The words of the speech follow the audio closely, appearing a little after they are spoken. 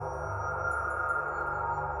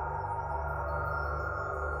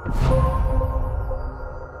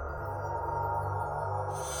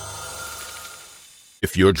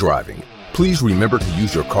If you're driving, please remember to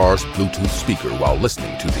use your car's Bluetooth speaker while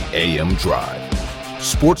listening to the AM Drive.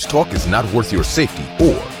 Sports talk is not worth your safety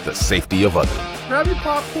or the safety of others. Grab your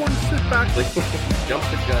popcorn and sit back. Jump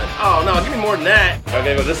the gun. Oh, no, give me more than that.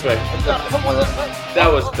 Okay, go this way.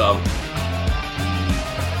 That was dumb.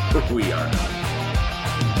 We are.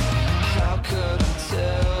 How could I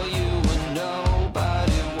tell you when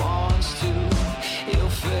nobody wants to? You'll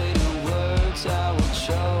fade the words I will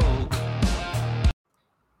choke.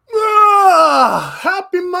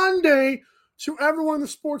 Happy Monday to everyone in the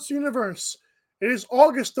sports universe. It is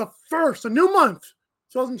August the 1st, a new month,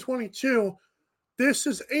 2022. This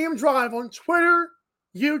is AM Drive on Twitter,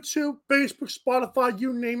 YouTube, Facebook, Spotify,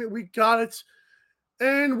 you name it, we got it.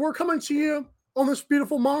 And we're coming to you on this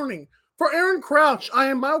beautiful morning. For Aaron Crouch, I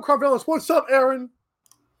am Michael Carvelis. What's up, Aaron?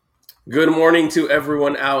 Good morning to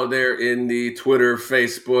everyone out there in the Twitter,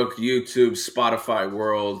 Facebook, YouTube, Spotify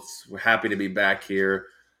world. We're happy to be back here.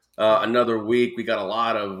 Another week. We got a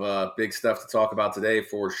lot of big stuff to talk about today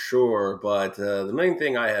for sure. But the main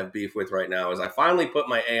thing I have beef with right now is I finally put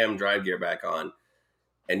my AM Drive gear back on,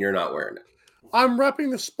 and you're not wearing it. I'm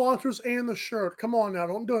repping the sponsors and the shirt. Come on now,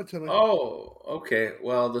 don't do it to me. Oh, okay.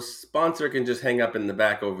 Well, the sponsor can just hang up in the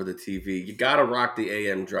back over the TV. You got to rock the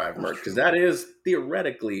AM Drive merch because that is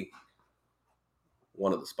theoretically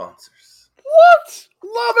one of the sponsors. What?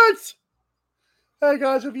 Love it! Hey,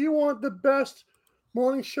 guys, if you want the best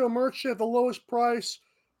morning show merch at the lowest price,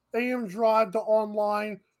 AM Drive to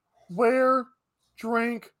online. Wear,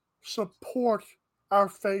 drink, support our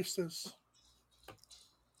faces.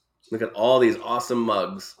 Look at all these awesome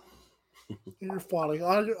mugs. You're funny.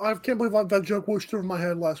 I can't believe that joke whooshed over my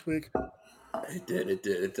head last week. It did.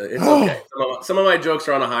 It's okay. Some of my jokes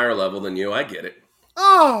are on a higher level than you. I get it.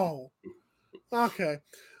 Oh! Okay.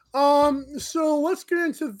 So let's get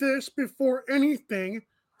into this before anything.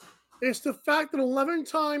 It's the fact that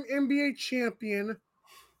 11-time NBA champion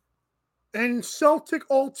and Celtic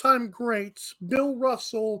all-time great Bill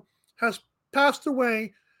Russell has passed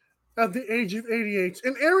away at the age of 88.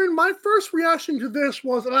 And Aaron, my first reaction to this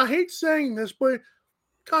was, and I hate saying this, but it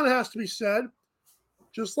kind of has to be said,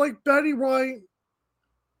 just like Betty White,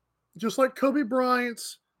 just like Kobe Bryant,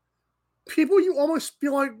 people you almost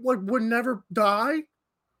feel like would never die.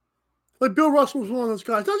 Like Bill Russell was one of those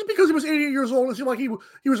guys. Not just because he was 88 years old and it seemed like he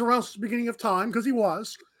was around since the beginning of time, because he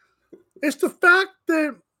was. It's the fact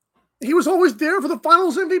that he was always there for the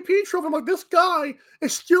finals MVP trophy. I'm like, this guy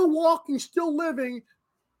is still walking, still living,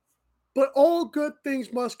 but all good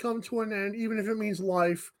things must come to an end, even if it means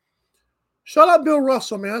life. Shout out Bill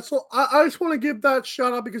Russell, man. So I just want to give that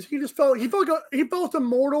shout out because he felt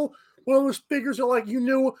immortal. One of those figures that like you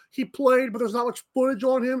knew he played, but there's not much footage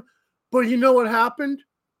on him, but you know what happened.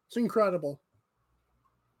 It's incredible.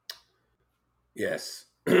 Yes,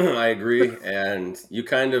 I agree. And you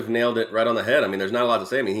kind of nailed it right on the head. I mean, there's not a lot to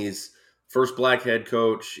say. I mean, he's first black head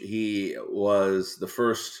coach. He was the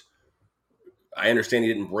first, I understand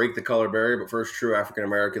he didn't break the color barrier, but first true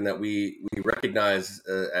African-American that we recognize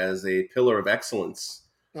as a pillar of excellence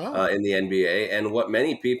in the NBA. And what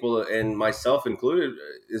many people, and myself included,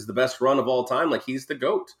 is the best run of all time. Like, he's the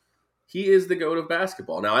GOAT. He is the GOAT of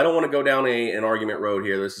basketball. Now, I don't want to go down an argument road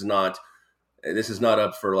here. This is not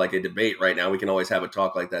up for like a debate right now. We can always have a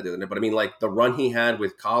talk like that, but I mean, like the run he had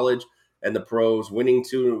with college and the pros, winning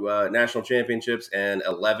 2 national championships, and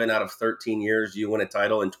 11 out of 13 years you win a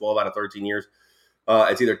title, and 12 out of 13 years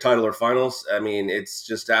it's either title or finals. I mean, it's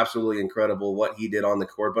just absolutely incredible what he did on the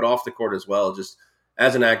court, but off the court as well. Just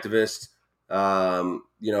as an activist, and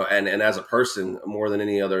as a person, more than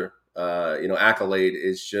any other. Accolade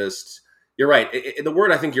is just, you're right. The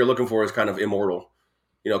word I think you're looking for is kind of immortal.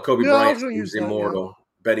 Kobe Bryant seems immortal.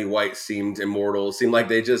 Betty White seemed immortal. It seemed like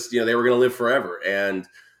they just, they were going to live forever. And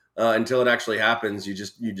until it actually happens, you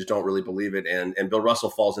just don't really believe it. And Bill Russell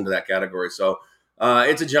falls into that category. So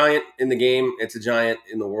it's a giant in the game. It's a giant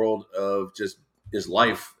in the world of just his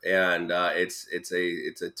life. And it's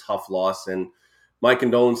a tough loss. And our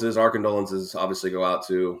condolences obviously go out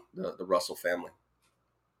to the Russell family.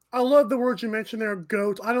 I love the words you mentioned there,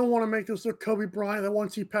 GOAT. I don't want to make this look Kobe Bryant that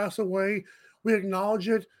once he passed away, we acknowledge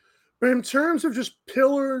it. But in terms of just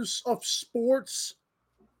pillars of sports,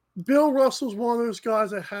 Bill Russell's one of those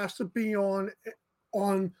guys that has to be on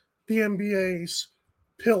the NBA's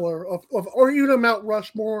pillar of or even a Mount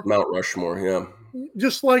Rushmore. Mount Rushmore, yeah.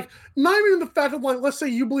 Just like, not even the fact of like, let's say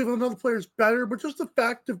you believe another player is better, but just the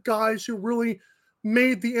fact of guys who really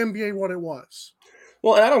made the NBA what it was.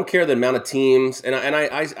 Well, and I don't care the amount of teams, and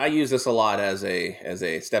I use this a lot as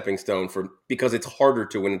a stepping stone because it's harder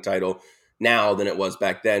to win a title now than it was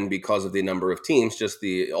back then because of the number of teams. Just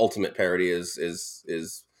the ultimate parity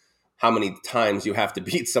is how many times you have to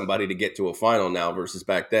beat somebody to get to a final now versus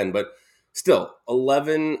back then. But still,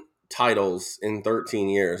 11 titles in 13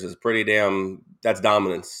 years is that's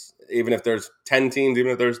dominance. Even if there's 10 teams,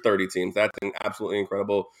 even if there's 30 teams, that's an absolutely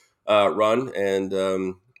incredible run. And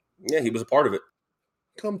he was a part of it.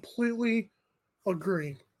 Completely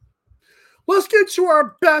agree. Let's get to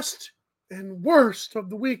our best and worst of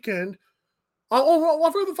the weekend.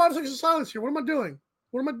 I'll for the 5 seconds of silence here. What am I doing?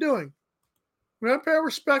 We have to pay our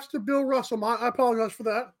respects to Bill Russell. I apologize for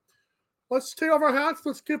that. Let's take off our hats.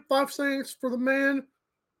 Let's give 5 seconds for the man,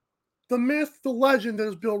 the myth, the legend that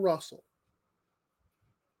is Bill Russell.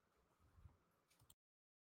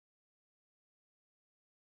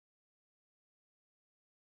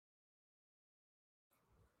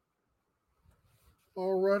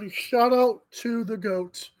 Alrighty, shout out to the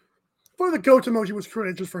GOAT. The GOAT emoji was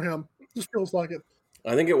created just for him. Just feels like it.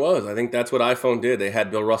 I think it was. I think that's what iPhone did. They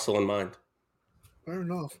had Bill Russell in mind. Fair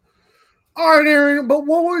enough. All right, Aaron, but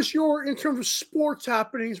what was in terms of sports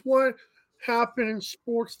happenings, what happened in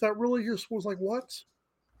sports that really just was like, what?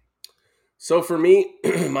 So for me,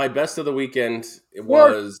 my best of the weekend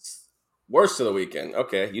was worst of the weekend.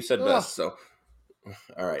 Okay, you said best, so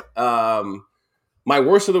all right. My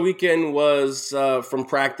worst of the weekend was from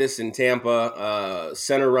practice in Tampa.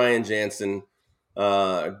 Center Ryan Jansen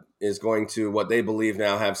is going to what they believe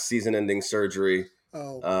now have season-ending surgery.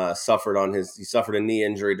 He suffered a knee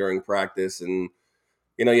injury during practice, and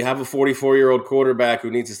you have a 44-year-old quarterback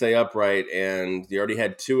who needs to stay upright, and you already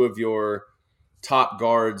had 2 of your top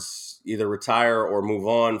guards either retire or move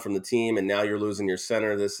on from the team, and now you're losing your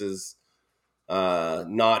center. This is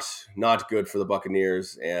not good for the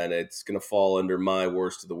Buccaneers, and it's going to fall under my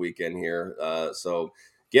worst of the weekend here. So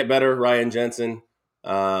get better, Ryan Jensen,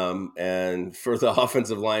 and for the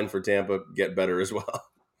offensive line for Tampa, get better as well.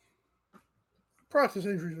 Practice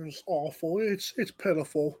injuries are just awful. It's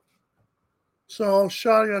pitiful. So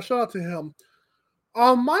shout out to him.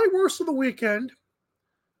 My worst of the weekend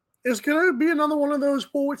is going to be another one of those.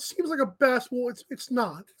 Well, it seems like a best. Well, it's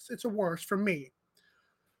not. It's a worst for me.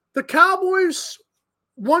 The Cowboys,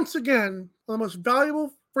 once again, are the most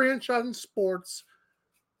valuable franchise in sports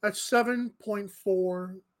at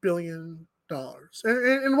 $7.4 billion.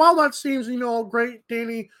 And while that seems, great,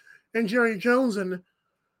 Danny and Jerry Jones, and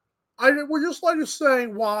I would just like to say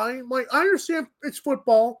why. Like, I understand it's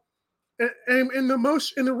football, and in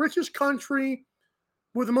the richest country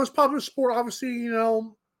with the most popular sport, obviously,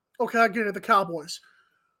 okay, I get it, the Cowboys.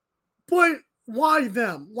 But why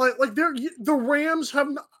them? Like the Rams have.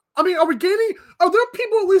 Are there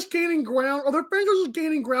people at least gaining ground? Are there franchises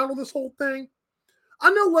gaining ground on this whole thing?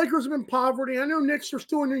 I know Lakers have been poverty. I know Knicks are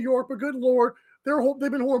still in New York, but good Lord,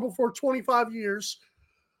 they've been horrible for 25 years.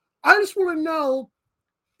 I just want to know,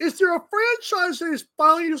 is there a franchise that is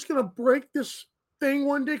finally just going to break this thing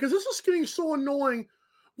one day? Because this is getting so annoying.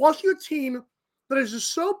 Watching a team that is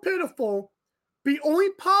just so pitiful be only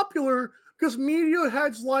popular because media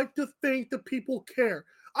heads like to think that people care.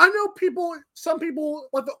 I know some people,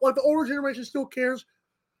 like the older generation still cares.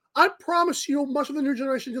 I promise you, much of the new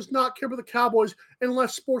generation does not care about the Cowboys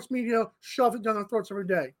unless sports media shoves it down their throats every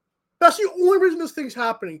day. That's the only reason this thing's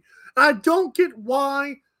happening. And I don't get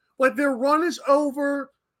why. Like, their run is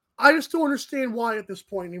over. I just don't understand why at this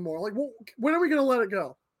point anymore. Like, when are we going to let it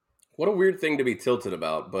go? What a weird thing to be tilted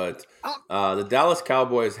about. But the Dallas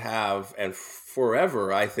Cowboys have, and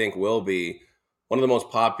forever, I think, will be one of the most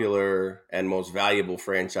popular and most valuable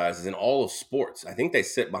franchises in all of sports. I think they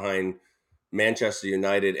sit behind Manchester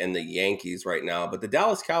United and the Yankees right now. But the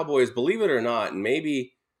Dallas Cowboys, believe it or not, and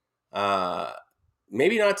maybe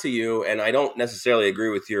not to you, and I don't necessarily agree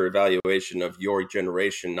with your evaluation of your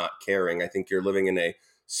generation not caring. I think you're living in a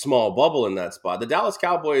small bubble in that spot. The Dallas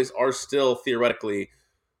Cowboys are still theoretically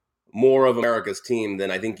more of America's team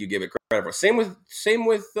than I think you give it credit for. Same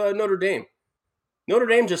with Notre Dame. Notre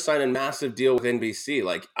Dame just signed a massive deal with NBC.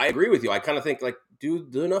 Like, I agree with you. I kind of think, like, do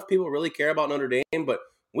enough people really care about Notre Dame? But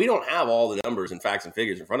we don't have all the numbers and facts and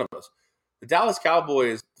figures in front of us. The Dallas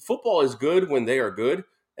Cowboys, football is good when they are good,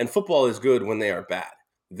 and football is good when they are bad.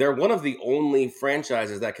 They're one of the only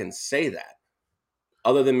franchises that can say that,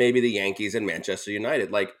 other than maybe the Yankees and Manchester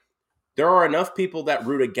United. Like, there are enough people that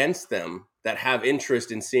root against them that have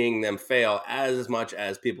interest in seeing them fail as much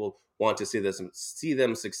as people want to see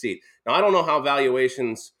them succeed. Now, I don't know how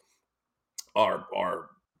valuations are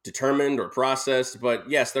determined or processed, but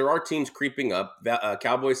yes, there are teams creeping up.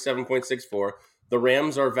 Cowboys 7.64. The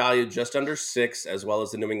Rams are valued just under 6, as well as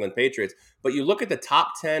the New England Patriots. But you look at the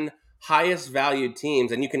top 10 highest valued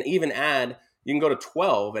teams, and you can even add You can go to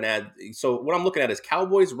 12 and add. So what I'm looking at is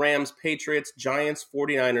Cowboys, Rams, Patriots, Giants,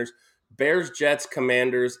 49ers, Bears, Jets,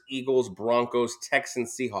 Commanders, Eagles, Broncos,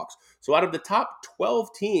 Texans, Seahawks. So out of the top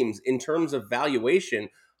 12 teams in terms of valuation,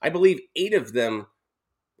 I believe 8 of them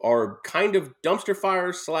are kind of dumpster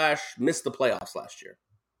fires / missed the playoffs last year.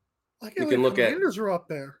 I can't You believe can the look at, Commanders are up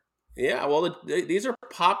there. yeah, well, these are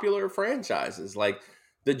popular franchises like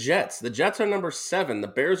the Jets. The Jets are number 7. The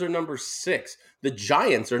Bears are number 6. The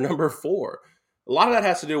Giants are number 4. A lot of that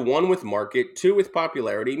has to do, 1, with market, 2, with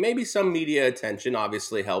popularity. Maybe some media attention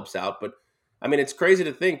obviously helps out. But, I mean, it's crazy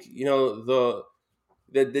to think,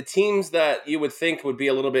 the teams that you would think would be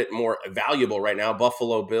a little bit more valuable right now,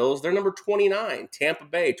 Buffalo Bills, they're number 29. Tampa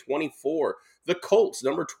Bay, 24. The Colts,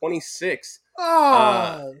 number 26.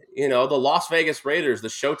 Oh, The Las Vegas Raiders, the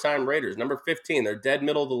Showtime Raiders, number 15. They're dead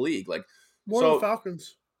middle of the league. more than the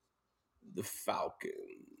Falcons. The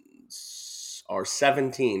Falcons are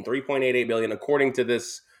 17, 3.88 billion, according to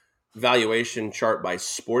this valuation chart by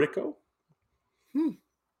Sportico.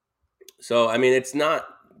 So, I mean,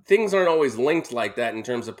 things aren't always linked like that in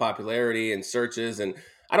terms of popularity and searches. And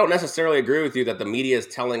I don't necessarily agree with you that the media is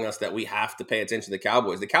telling us that we have to pay attention to the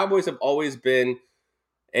Cowboys. The Cowboys have always been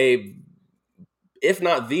if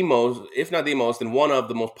not the most, and one of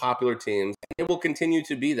the most popular teams. And it will continue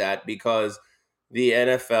to be that because the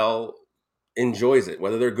NFL enjoys it.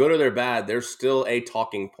 Whether they're good or they're bad, they're still a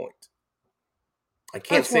talking point. I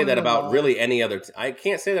can't say that about really any other. I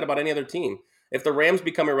can't say that about any other team. If the Rams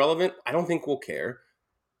become irrelevant, I don't think we'll care.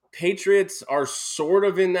 Patriots are sort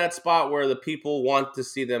of in that spot where the people want to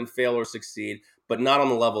see them fail or succeed, but not on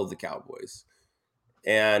the level of the Cowboys.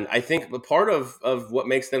 And I think the part of what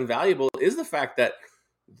makes them valuable is the fact that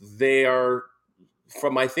they are,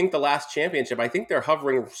 from I think the last championship, I think they're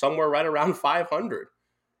hovering somewhere right around 500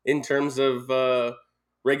 in terms of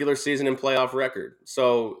regular season and playoff record.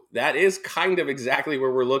 So that is kind of exactly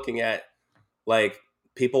where we're looking at. Like,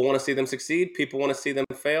 people want to see them succeed. People want to see them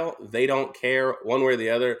fail. They don't care one way or the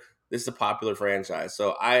other. This is a popular franchise.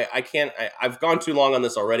 So I've gone too long on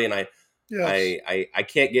this already, and I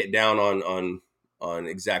can't get down on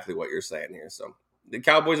exactly what you're saying here. So the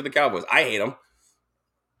Cowboys are the Cowboys. I hate them.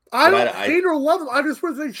 I don't hate or love them. I just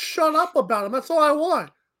wish they'd shut up about them. That's all I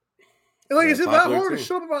want. And like, is it that hard to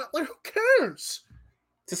shut up about? Like, who cares?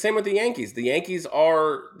 It's the same with the Yankees. The Yankees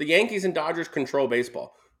and Dodgers control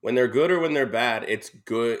baseball. When they're good or when they're bad, it's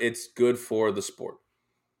good. It's good for the sport.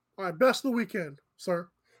 All right, best of the weekend, sir.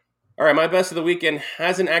 All right, my best of the weekend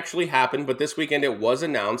hasn't actually happened, but this weekend it was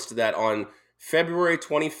announced that on February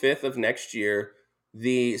 25th of next year,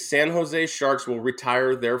 the San Jose Sharks will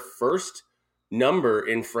retire their first number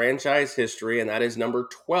in franchise history, and that is number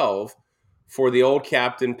 12 for the old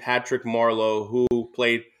captain, Patrick Marleau, who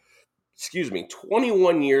played,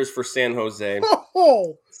 21 years for San Jose.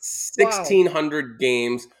 1,600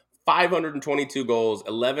 games, 522 goals,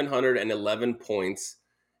 1,111 points,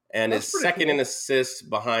 and is second in assists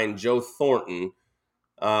behind Joe Thornton.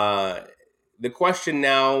 The question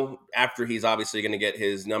now, after he's obviously going to get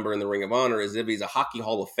his number in the Ring of Honor, is if he's a Hockey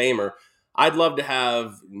Hall of Famer. I'd love to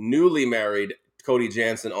have newly married Cody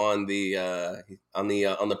Jansen on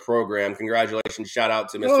the program. Congratulations! Shout out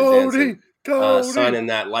to Mr. Jansen signing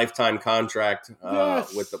that lifetime contract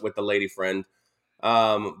with the lady friend.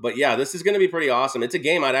 But yeah, this is going to be pretty awesome. It's a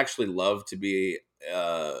game I'd actually love to be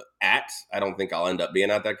at. I don't think I'll end up being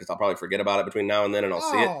at that because I'll probably forget about it between now and then, and I'll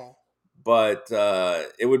see it. But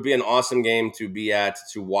it would be an awesome game to be at,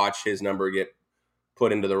 to watch his number get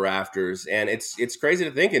put into the rafters. And it's crazy to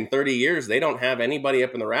think in 30 years they don't have anybody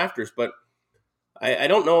up in the rafters. But I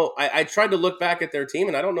don't know. I tried to look back at their team,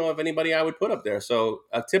 and I don't know of anybody I would put up there. So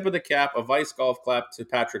a tip of the cap, a Vice golf clap to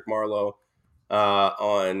Patrick Marleau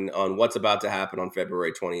on what's about to happen on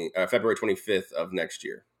February 25th of next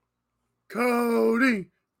year.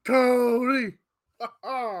 Cody. Cool.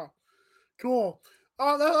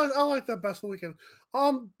 I like that best of the weekend.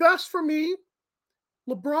 Best for me,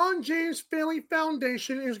 LeBron James Family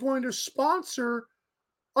Foundation is going to sponsor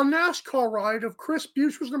a NASCAR ride of Chris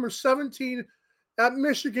Buescher's number 17 at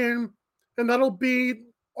Michigan, and that'll be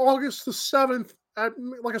August the 7th at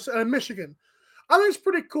Michigan. I think it's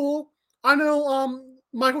pretty cool. I know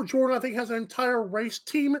Michael Jordan, I think, has an entire race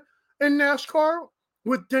team in NASCAR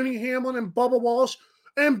with Denny Hamlin and Bubba Wallace.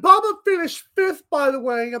 And Bubba finished 5th, by the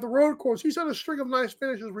way, at the road course. He's had a string of nice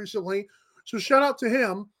finishes recently, so shout out to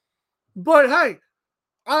him. But hey,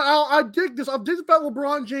 I dig this. I dig about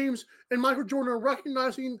LeBron James and Michael Jordan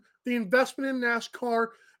recognizing the investment in NASCAR,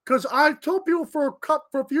 because I told people for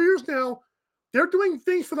a few years now, they're doing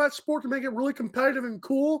things for that sport to make it really competitive and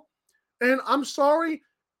cool. And I'm sorry,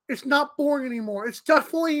 it's not boring anymore. It's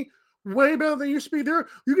definitely way better than it used to be. There,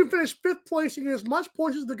 you can finish fifth place and get as much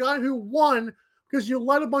points as the guy who won because you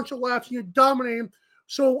led a bunch of laps and you dominated him.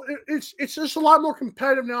 So it's just a lot more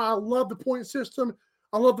competitive now. I love the point system.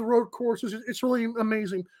 I love the road courses. It's really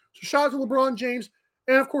amazing. So shout out to LeBron James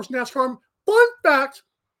and of course NASCAR. Fun fact,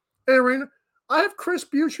 Aaron, I have Chris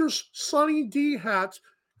Buescher's Sunny D hat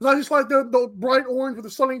because I just like the bright orange with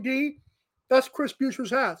the Sunny D. That's Chris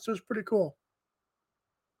Buescher's hat, so it's pretty cool.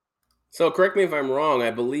 So correct me if I'm wrong.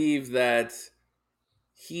 I believe that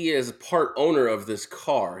he is part owner of this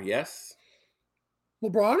car. Yes.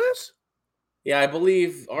 LeBron is? Yeah, I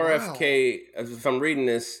believe Wow. RFK. If I'm reading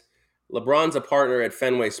this, LeBron's a partner at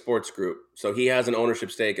Fenway Sports Group, so he has an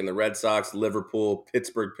ownership stake in the Red Sox, Liverpool,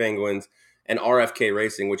 Pittsburgh Penguins, and RFK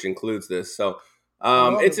Racing, which includes this. So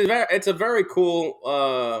it's a very cool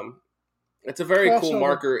it's a very cool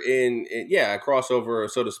marker in a crossover,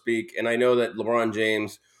 so to speak. And I know that LeBron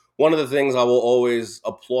James, one of the things I will always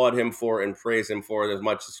applaud him for and praise him for, as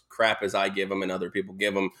much crap as I give him and other people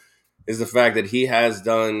give him, is the fact that he has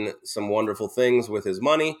done some wonderful things with his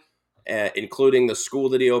money, including the school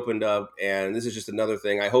that he opened up. And this is just another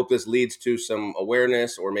thing. I hope this leads to some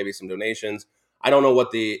awareness or maybe some donations. I don't know what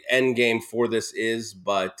the end game for this is,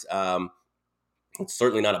 but it's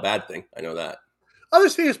certainly not a bad thing. I know that. I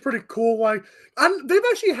just think it's pretty cool. Like, they've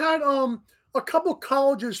actually had a couple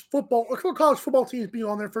college football teams be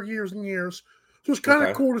on there for years and years. So it's kind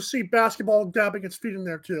of cool to see basketball dabbing its feet in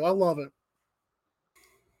there too. I love it.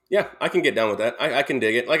 Yeah, I can get down with that. I can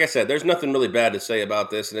dig it. Like I said, there's nothing really bad to say about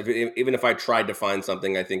this. And even if I tried to find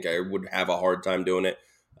something, I think I would have a hard time doing it.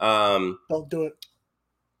 Don't do it.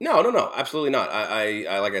 No, absolutely not.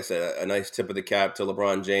 I like I said, a nice tip of the cap to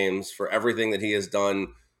LeBron James for everything that he has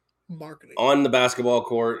done marketing on the basketball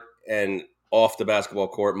court and off the basketball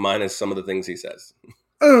court, minus some of the things he says.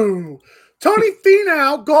 Oh, Tony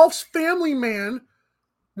Finau, golf's family man,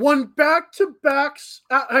 won back-to-backs.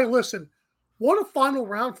 Hey, listen. What a final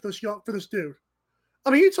round for this dude.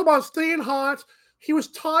 I mean, you talk about staying hot. He was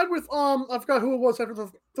tied with I forgot who it was after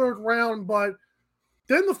the third round, but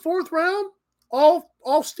then the fourth round, all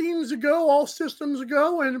steams to go, all systems to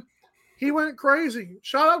go, and he went crazy.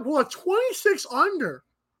 Shout out to a 26 under.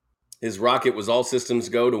 His rocket was all systems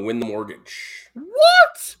go to win the mortgage.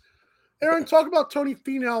 What? Aaron, talk about Tony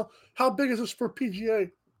Finau. How big is this for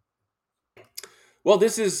PGA? Well,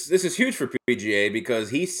 this is huge for PGA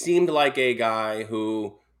because he seemed like a guy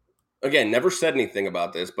who, again, never said anything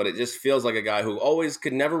about this, but it just feels like a guy who always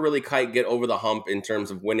could never really quite get over the hump in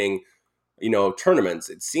terms of winning, tournaments.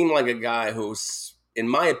 It seemed like a guy who, in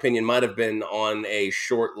my opinion, might have been on a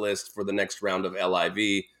short list for the next round of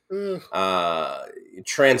LIV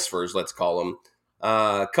transfers, let's call them.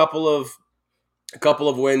 A couple of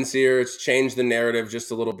wins here. It's changed the narrative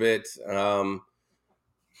just a little bit. I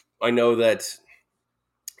know that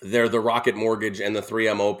they're the Rocket Mortgage and the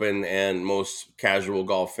 3M Open, and most casual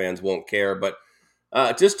golf fans won't care. But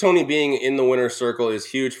just Tony being in the winner's circle is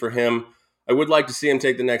huge for him. I would like to see him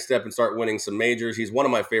take the next step and start winning some majors. He's one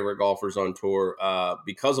of my favorite golfers on tour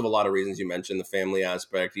because of a lot of reasons you mentioned, the family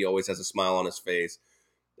aspect. He always has a smile on his face.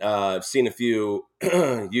 I've seen a few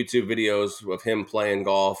YouTube videos of him playing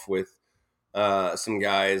golf with some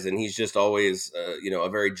guys, and he's just always, a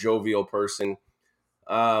very jovial person.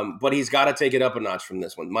 But he's got to take it up a notch from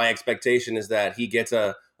this one. My expectation is that he gets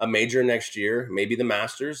a major next year, maybe the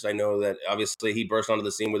Masters. I know that obviously he burst onto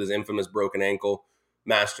the scene with his infamous broken ankle.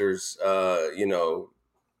 Masters,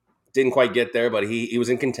 didn't quite get there, but he was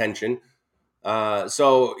in contention.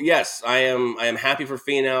 So yes, I am happy for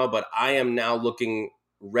Finau, but I am now looking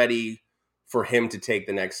ready for him to take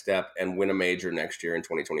the next step and win a major next year in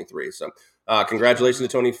 2023. So congratulations to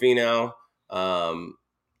Tony Finau.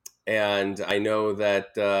 And I know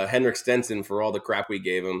that Henrik Stenson, for all the crap we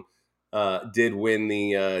gave him, did win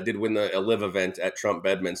the LIV event at Trump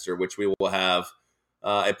Bedminster, which we will have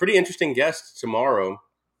a pretty interesting guest tomorrow.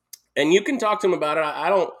 And you can talk to him about it. I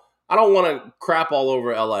don't want to crap all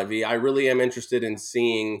over LIV. I really am interested in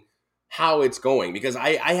seeing how it's going because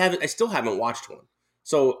I still haven't watched one.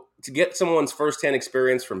 So to get someone's firsthand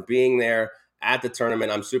experience from being there at the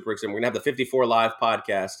tournament, I'm super excited. We're gonna have the 54 Live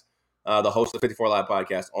podcast. The host of the 54 Live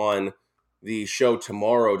podcast on the show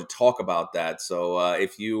tomorrow to talk about that. So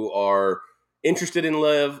if you are interested in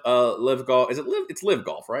LIV golf, is it LIV? It's LIV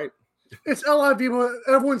golf, right? It's LIV, but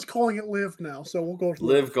everyone's calling it LIV now. So we'll go with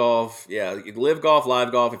LIV golf. Yeah, LIV golf,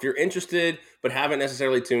 live golf. If you're interested but haven't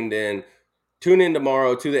necessarily tuned in, tune in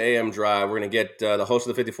tomorrow to the AM Drive. We're going to get the host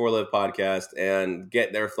of the 54 Live podcast and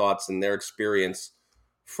get their thoughts and their experience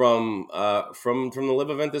from the LIV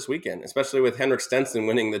event this weekend, especially with Henrik Stenson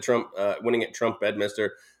winning at Trump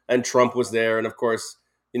Bedminster, and Trump was there, and of course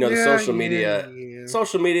The Yeah.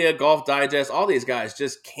 social media, Golf Digest, all these guys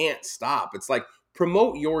just can't stop. It's like,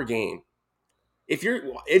 promote your game.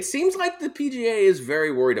 It seems like the PGA is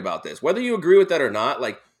very worried about this. Whether you agree with that or not,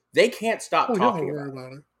 like, they can't stop Oh, yeah, don't talking worry about it.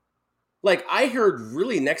 about it. Like, I heard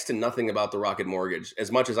really next to nothing about the Rocket Mortgage,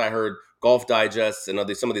 as much as I heard Golf Digests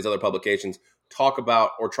and some of these other publications talk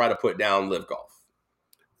about or try to put down Live Golf.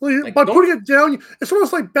 Well, Like, by putting it down, it's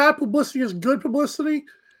almost like bad publicity is good publicity,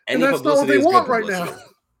 and any that's not what publicity they is want good right publicity. now.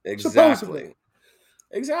 Exactly. Supposedly.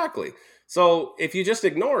 Exactly. So if you just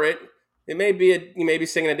ignore it, you may be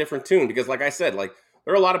singing a different tune, because, like I said, like,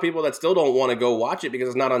 there are a lot of people that still don't want to go watch it because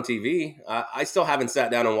it's not on TV. I still haven't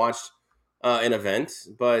sat down and watched an event,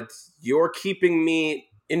 but you're keeping me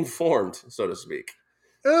informed, so to speak.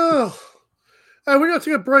 Ugh. All right, we got to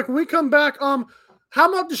take a break. When we come back, how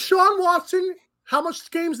about Deshaun Watson? How much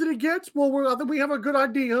games did he get? Well, I think we have a good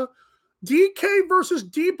idea. DK versus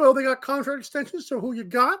Debo, they got contract extensions, so who you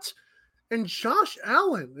got? And Josh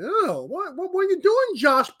Allen. Ew, what are you doing,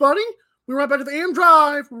 Josh, buddy? We're right back to the AM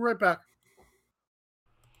Drive. We're right back.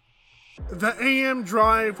 The AM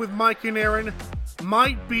Drive with Mike and Aaron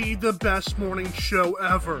might be the best morning show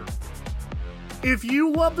ever. If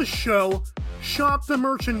you love the show, shop the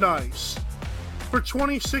merchandise. For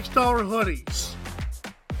 $26 hoodies,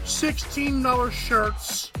 $16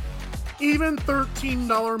 shirts, even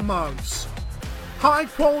 $13 mugs. High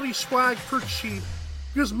quality swag for cheap,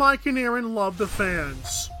 because Mike and Aaron love the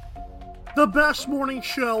fans. The best morning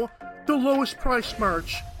show, the lowest price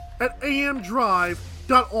merch at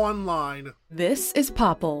amdrive.online. This is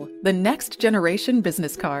Popple, the next generation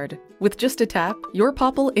business card. With just a tap, your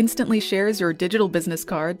Popple instantly shares your digital business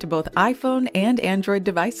card to both iPhone and Android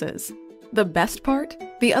devices. The best part?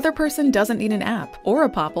 The other person doesn't need an app or a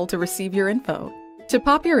Popple to receive your info. To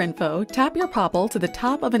pop your info, tap your Popple to the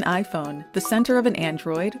top of an iPhone, the center of an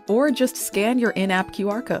Android, or just scan your in-app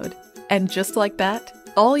QR code. And just like that,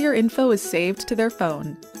 all your info is saved to their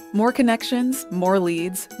phone. More connections, more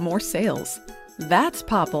leads, more sales. That's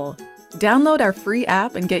Popple. Download our free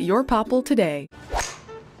app and get your Popple today.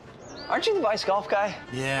 Aren't you the Vice Golf guy?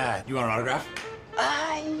 Yeah, you want an autograph?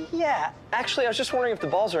 Yeah. Actually, I was just wondering if the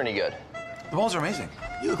balls are any good. The balls are amazing.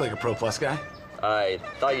 You look like a Pro Plus guy. I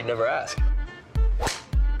thought you'd never ask.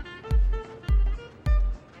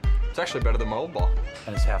 It's actually better than my old ball.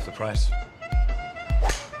 And it's half the price.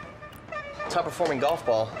 Top performing golf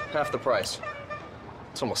ball, half the price.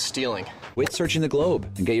 It's almost stealing. Quit searching the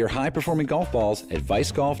globe and get your high-performing golf balls at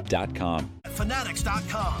vicegolf.com.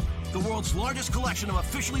 Fanatics.com, the world's largest collection of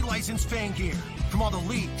officially licensed fan gear from all the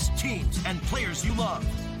leagues, teams, and players you love.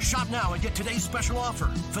 Shop now and get today's special offer.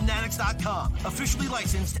 Fanatics.com, officially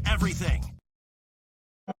licensed everything.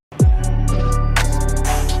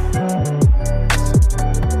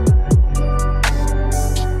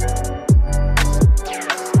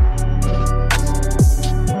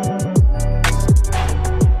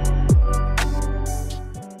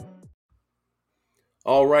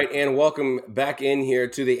 All right, and welcome back in here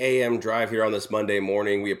to the AM Drive here on this Monday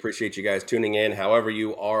morning. We appreciate you guys tuning in, however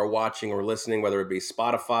you are watching or listening, whether it be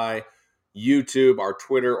Spotify, YouTube, our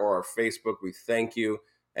Twitter, or our Facebook. We thank you.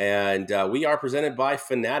 And we are presented by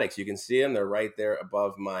Fanatics. You can see them. They're right there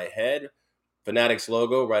above my head. Fanatics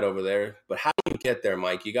logo right over there. But how do you get there,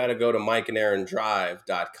 Mike? You got to go to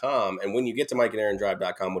mikeandaarondrive.com. And when you get to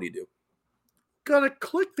mikeandaarondrive.com, what do? Gotta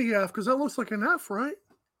click the F, because that looks like an F, right?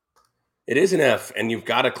 It is an F, and you've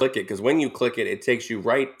got to click it, because when you click it, it takes you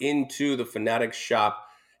right into the Fanatics shop,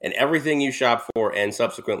 and everything you shop for and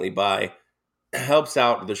subsequently buy helps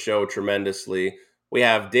out the show tremendously. We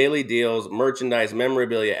have daily deals, merchandise,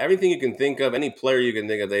 memorabilia, everything you can think of, any player you can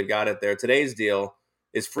think of, they've got it there. Today's deal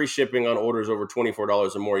is free shipping on orders over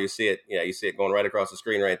 $24 or more. You see it, you see it going right across the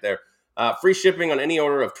screen right there. Free shipping on any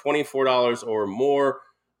order of $24 or more.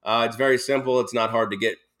 It's very simple. It's not hard to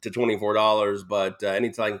get to $24, but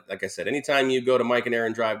anytime, like I said, anytime you go to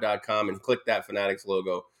mikeandaarondrive.com and click that Fanatics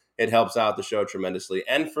logo, it helps out the show tremendously.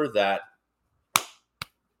 And for that,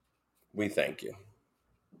 we thank you.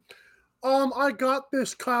 I got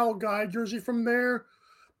this Kyle Guy jersey from there.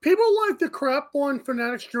 People like the crap on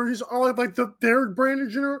Fanatics jerseys. I like their branded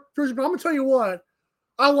jersey, but I'm gonna tell you what,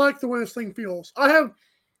 I like the way this thing feels. I have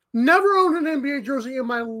never owned an NBA jersey in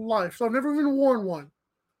my life, so I've never even worn one.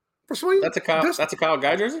 For something, that's a Kyle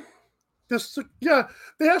Guy jersey? Yeah,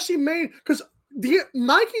 they actually made, because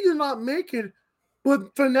Nike did not make it,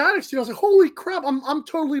 but Fanatics did. I was like, holy crap, I'm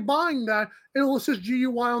totally buying that. And it says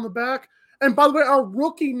GUI on the back. And by the way, our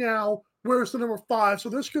rookie now wears the number 5, so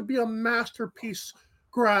this could be a masterpiece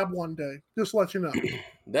grab one day. Just to let you know.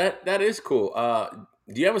 That is cool.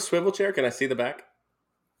 Do you have a swivel chair? Can I see the back?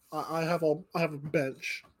 I have a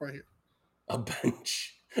bench right here. A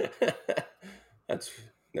bench. That's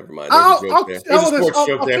never mind. There's a joke there. There's a sports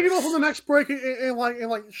joke I'll there. take it off on the next break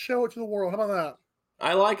and show it to the world. How about that?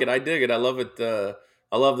 I like it. I dig it. I love it.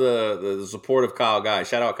 I love the support of Kyle Guy.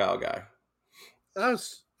 Shout out Kyle Guy.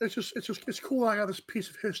 It's cool. I got this piece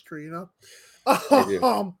of history, you know. I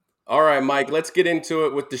do. All right, Mike. Let's get into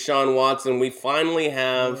it with Deshaun Watson. We finally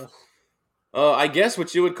have, I guess,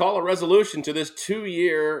 what you would call a resolution to this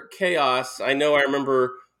 2-year chaos. I know. I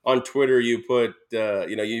remember on Twitter you put,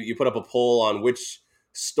 you put up a poll on which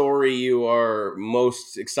story you are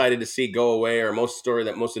most excited to see go away, or most story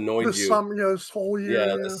that most annoyed you. This whole year.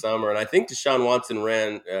 Yeah, this summer. And I think Deshaun Watson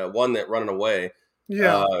won that running away.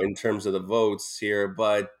 Yeah. In terms of the votes here,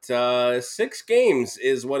 but 6 games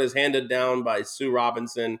is what is handed down by Sue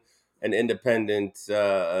Robinson, an independent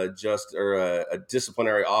a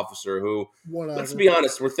disciplinary officer who, let's be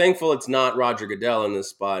honest, we're thankful it's not Roger Goodell in this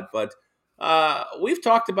spot, but we've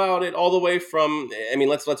talked about it all the way from,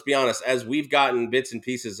 let's be honest, as we've gotten bits and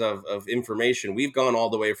pieces of information, we've gone all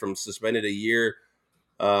the way from suspended a year,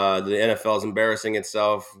 the NFL is embarrassing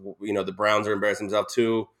itself, the Browns are embarrassing themselves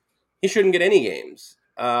too. He shouldn't get any games.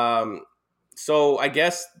 So I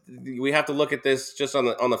guess we have to look at this just on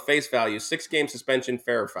the face value. 6-game suspension,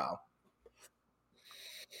 fair or foul?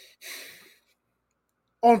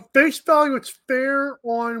 On face value, it's fair.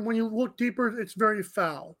 When you look deeper, it's very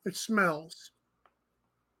foul. It smells.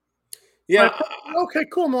 Yeah. Okay,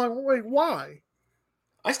 cool. I'm like, wait, why?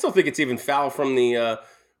 I still think it's even foul from the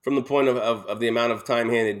point of the amount of time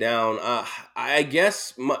handed down. I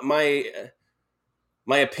guess my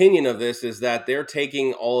opinion of this is that they're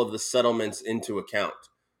taking all of the settlements into account.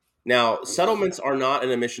 Now, settlements are not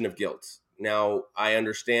an admission of guilt. Now, I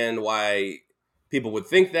understand why people would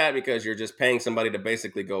think that, because you're just paying somebody to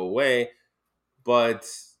basically go away. But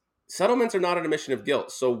settlements are not an admission of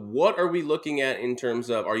guilt. So what are we looking at in terms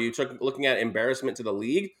of, are you looking at embarrassment to the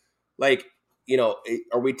league?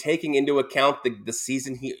 Are we taking into account the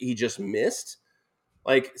season he just missed?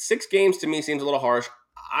 6 games to me seems a little harsh.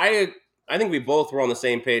 I think we both were on the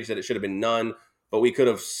same page that it should have been none, but we could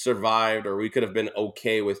have survived, or we could have been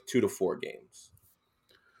okay with 2 to 4 games.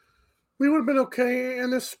 We would have been okay.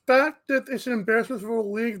 And this fact that it's an embarrassment for the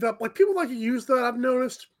league, that people like to use that, I've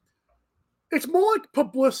noticed. It's more like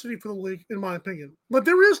publicity for the league, in my opinion. But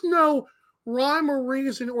there is no rhyme or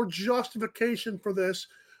reason or justification for this,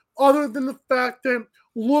 other than the fact that,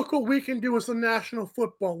 look what we can do as the National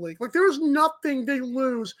Football League. There is nothing they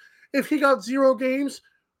lose if he got 0 games.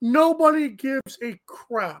 Nobody gives a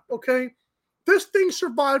crap, okay? This thing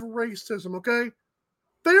survived racism, okay?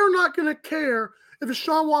 They are not going to care if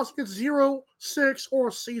Deshaun Watson gets 0, 6, or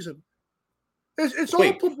a season. It's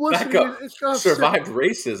all publicity. Survived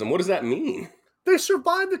racism? What does that mean? They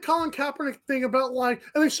survived the Colin Kaepernick thing and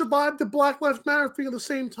they survived the Black Lives Matter thing at the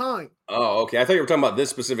same time. Oh, okay. I thought you were talking about this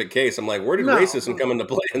specific case. I'm like, where did racism come into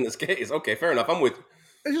play in this case? Okay, fair enough. I'm with you.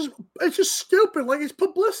 It's just stupid. It's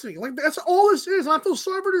publicity. That's all this is. And I feel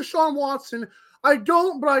sorry for Deshaun Watson. I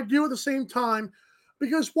don't, but I do at the same time,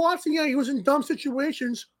 because Watson, he was in dumb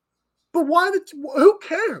situations, but who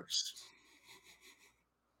cares?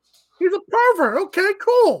 He's a pervert. Okay,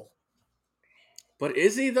 cool. But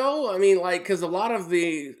is he though? Because a lot of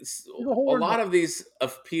these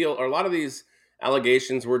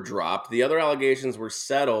allegations were dropped. The other allegations were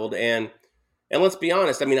settled, and let's be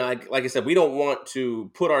honest. Like I said, we don't want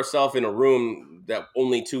to put ourselves in a room that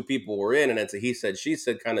only 2 people were in, and it's a he said, she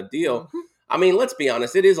said kind of deal. Mm-hmm. Let's be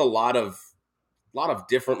honest. It is a lot of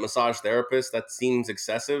different massage therapists. That seems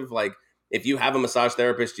excessive. If you have a massage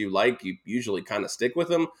therapist you like, you usually kind of stick with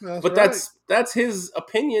them. That's his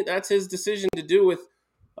opinion. That's his decision to do with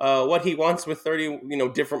what he wants with 30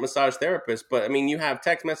 different massage therapists. But you have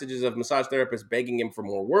text messages of massage therapists begging him for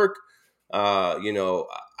more work. I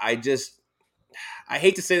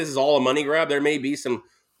hate to say this is all a money grab. There may be some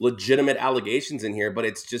legitimate allegations in here, but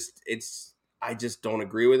I just don't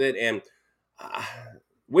agree with it. And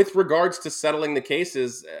with regards to settling the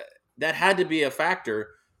cases, that had to be a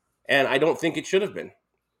factor, and I don't think it should have been.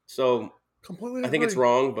 So completely, I think it's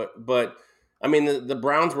wrong. But the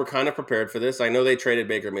Browns were kind of prepared for this. I know they traded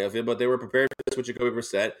Baker Mayfield, but they were prepared for this with Jacoby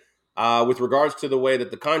Brissett. With regards to the way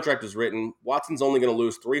that the contract is written, Watson's only going to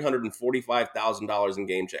lose $345,000 in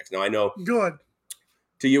game checks. Now I know, good.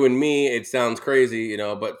 To you and me, it sounds crazy,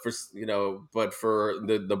 but for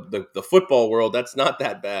the football world, that's not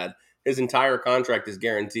that bad. His entire contract is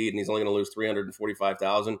guaranteed, and he's only going to lose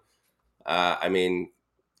 $345,000. I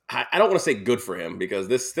don't want to say good for him, because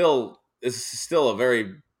this is still a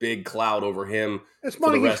very big cloud over him. It's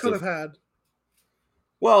money he could have had.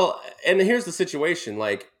 Well, and here's the situation: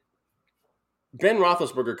 Ben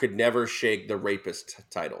Roethlisberger could never shake the rapist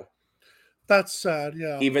title. That's sad,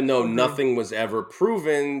 yeah. Even though Agreed. nothing was ever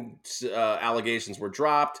proven, allegations were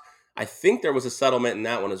dropped. I think there was a settlement in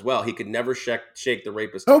that one as well. He could never shake the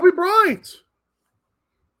rapist. Kobe Bryant.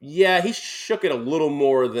 Yeah, he shook it a little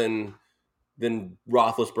more than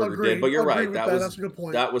Roethlisberger did. But you're right. That's a good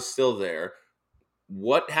point. That was still there.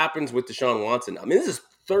 What happens with Deshaun Watson? I mean, this is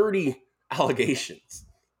 30 allegations.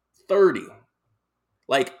 30.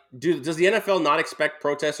 Like, does the NFL not expect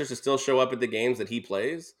protesters to still show up at the games that he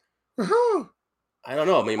plays? Uh-huh. I don't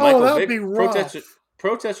know. I mean, Michael Vick, rough.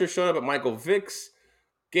 protesters showed up at Michael Vick's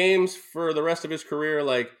games for the rest of his career.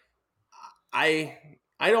 Like, I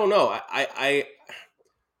don't know. I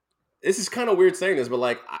this is kind of weird saying this, but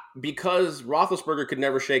like, because Roethlisberger could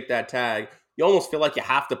never shake that tag, you almost feel like you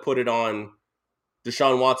have to put it on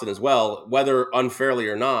Deshaun Watson as well, whether unfairly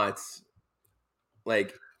or not.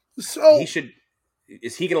 Like, so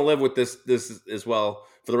is he going to live with this as well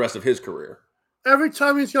for the rest of his career? Every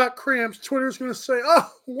time he's got cramps, Twitter's going to say,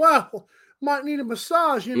 "Oh, wow, might need a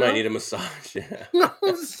massage." You know, might need a massage. Yeah, no,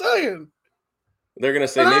 I'm just saying. They're going to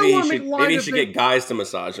say maybe he should get guys to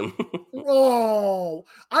massage him. I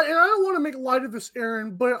don't want to make light of this,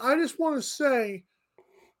 Aaron, but I just want to say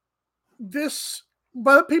this.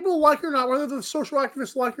 Whether people like it or not, whether the social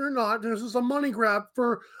activists like it or not, this is a money grab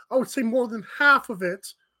for, I would say, more than half of it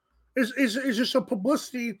is just a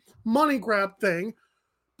publicity money grab thing.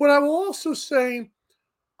 But I will also say,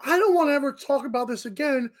 I don't want to ever talk about this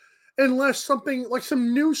again unless something like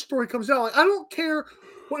some news story comes out. Like, I don't care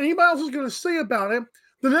what anybody else is going to say about it.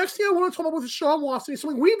 The next thing I want to talk about with Deshaun Watson is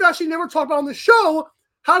something we've actually never talked about on the show.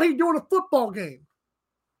 How did he do in a football game?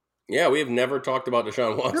 Yeah, we have never talked about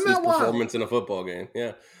Deshaun Watson's performance in a football game.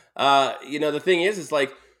 Yeah. The thing is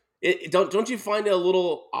like, don't you find it a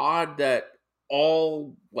little odd that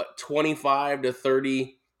all, 25 to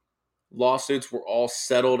 30 lawsuits were all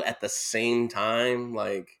settled at the same time?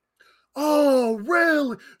 Like, oh,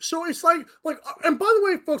 really? So it's like, and by the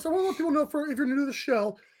way, folks, I want to let people know, if you're new to the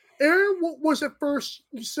show, Aaron was at first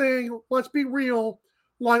saying, let's be real,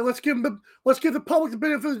 like let's give the public the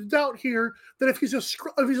benefit of the doubt here, that if he's a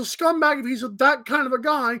scumbag, if he's that kind of a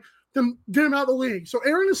guy, then get him out of the league. So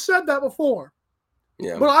Aaron has said that before.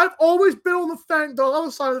 Yeah. But I've always been on the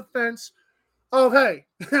other side of the fence of, hey,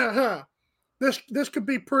 this could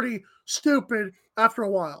be pretty stupid after a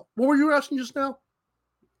while. What were you asking just now?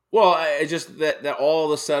 Well, I just that all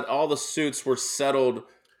the suits were settled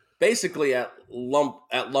basically at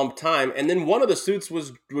lump time, and then one of the suits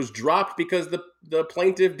was dropped because the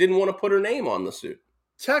plaintiff didn't want to put her name on the suit.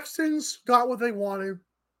 Texans got what they wanted.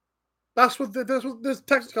 That's what this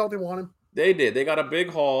Texans got what they wanted. They did. They got a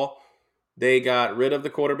big haul. They got rid of the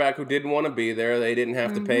quarterback who didn't want to be there. They didn't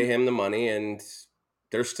have to pay him the money, and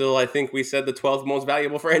they're still, I think we said, the 12th most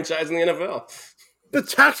valuable franchise in the NFL. The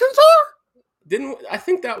Texans are? I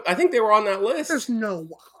think they were on that list. There's no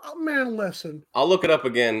man. Listen, I'll look it up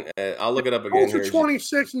again. Colts are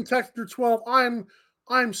 26 and Texans are 12.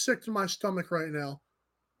 I'm sick to my stomach right now.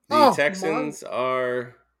 The Texans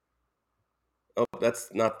are. Oh, that's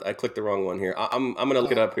not. I clicked the wrong one here. I'm gonna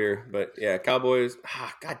look it up here, but yeah, Cowboys.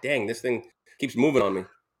 God dang, this thing keeps moving on me.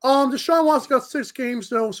 Deshaun Watson got 6 games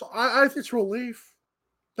though, so I think it's relief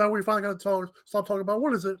that we finally got to stop talking about.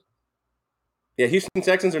 What is it? Yeah, Houston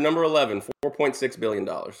Texans are number 11, $4.6 billion.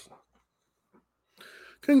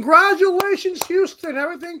 Congratulations, Houston.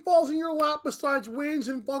 Everything falls in your lap besides wins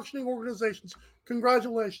and functioning organizations.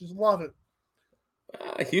 Congratulations. Love it.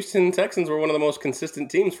 Houston Texans were one of the most consistent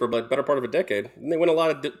teams for the better part of a decade. Didn't they win a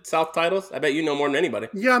lot of South titles? I bet you know more than anybody.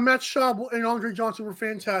 Yeah, Matt Schaub and Andre Johnson were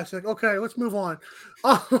fantastic. Okay, let's move on.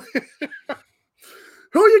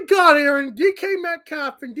 Who you got, Aaron? DK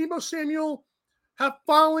Metcalf and Deebo Samuel have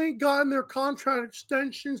finally gotten their contract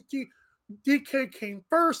extensions. DK came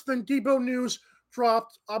first, then Deebo news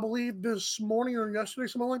dropped, I believe, this morning or yesterday,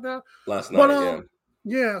 something like that. Last night,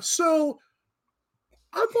 yeah. So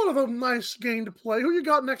I thought of a nice game to play. Who you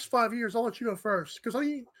got next 5 years? I'll let you go first, because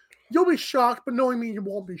you'll be shocked, but knowing me, you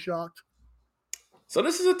won't be shocked. So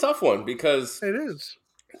this is a tough one because it is.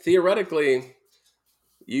 Theoretically,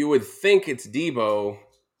 you would think it's Deebo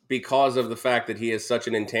because of the fact that he is such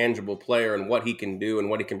an intangible player and what he can do and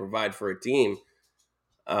what he can provide for a team.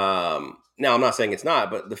 Now, I'm not saying it's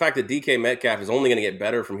not, but the fact that DK Metcalf is only going to get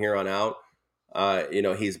better from here on out.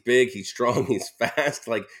 He's big, he's strong, he's fast.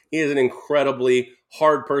 Like, he is an incredibly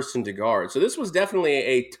hard person to guard. So this was definitely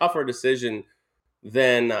a tougher decision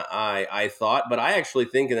than I thought. But I actually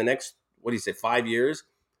think in the next, 5 years,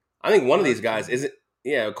 I think one of these guys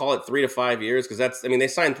call it 3 to 5 years, because they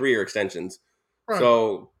signed 3-year extensions. Right.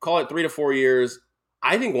 So call it 3 to 4 years.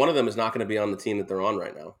 I think one of them is not going to be on the team that they're on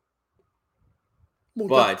right now.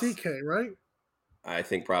 Well, that's DK, right? I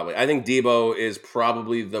think Debo is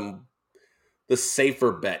probably the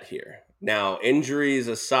safer bet here. Now, injuries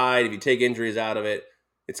aside, if you take injuries out of it,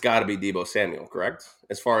 it's got to be Debo Samuel, correct?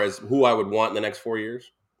 As far as who I would want in the next 4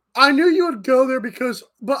 years. I knew you would go there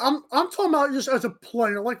but I'm talking about just as a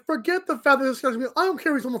player. Like, forget the fact that this guy's. I don't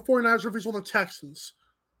care if he's on the 49ers or if he's on the Texans.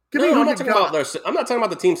 Give me who I'm not you talking got. I'm not talking about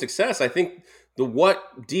the team's success. I think what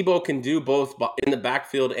Debo can do both in the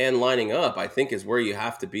backfield and lining up, I think, is where you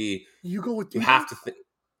have to be. You go with Debo? You have to think.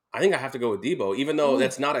 I think I have to go with Debo, even though Ooh.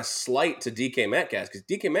 that's not a slight to DK Metcalf, because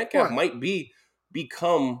DK Metcalf might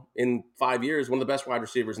become in 5 years one of the best wide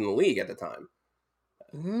receivers in the league at the time.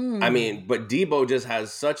 I mean, but Debo just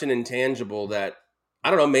has such an intangible that I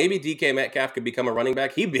don't know. Maybe DK Metcalf could become a running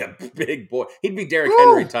back. He'd be a big boy. He'd be Derrick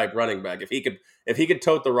Henry type running back if he could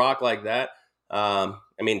tote the rock like that. I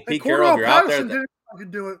mean, Pete Carroll, if you're out there, I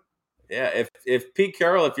could do it. Yeah, if Pete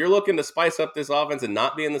Carroll, if you're looking to spice up this offense and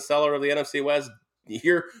not be in the cellar of the NFC West,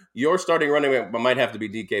 your starting running back might have to be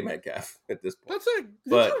DK Metcalf at this point. That's it.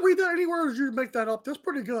 Did you read that anywhere, or did you make that up? That's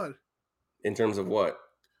pretty good. In terms of what?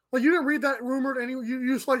 Like, you didn't read that rumored anywhere.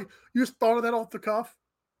 You just thought of that off the cuff.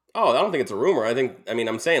 Oh, I don't think it's a rumor.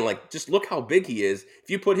 I'm saying, like, just look how big he is. If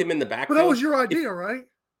you put him in the backfield. But that was your idea, right?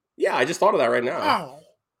 Yeah, I just thought of that right now. Wow.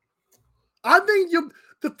 I think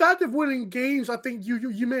the fact of winning games, I think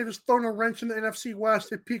you may have just thrown a wrench in the NFC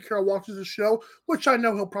West if Pete Carroll watches the show, which I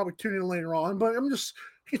know he'll probably tune in later on. But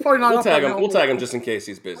he's probably not. We'll tag him just in case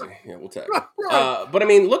he's busy. Yeah, we'll tag him. Right. But I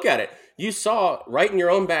mean, look at it. You saw right in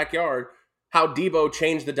your own backyard how Debo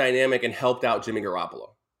changed the dynamic and helped out Jimmy Garoppolo.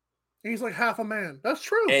 He's like half a man. That's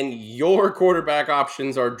true. And your quarterback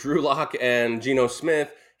options are Drew Lock and Geno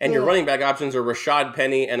Smith, and your running back options are Rashad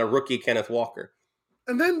Penny and a rookie Kenneth Walker.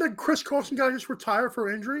 And then the Chris Carson guy just retired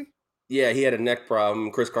for injury. Yeah, he had a neck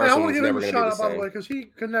problem. Chris Carson was never going to be the same. By the way, because he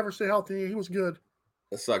could never stay healthy. He was good.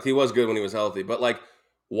 It sucked. He was good when he was healthy, but like,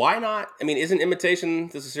 why not? I mean, isn't imitation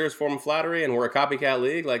just a serious form of flattery? And we're a copycat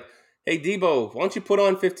league. Like, hey, Debo, why don't you put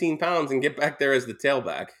on 15 pounds and get back there as the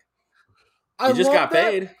tailback? You just got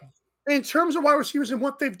paid. In terms of wide receivers and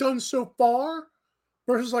what they've done so far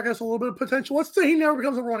versus, I guess, a little bit of potential. Let's say he never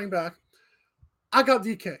becomes a running back. I got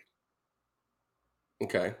DK.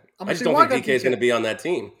 Okay. I just don't think DK is going to be on that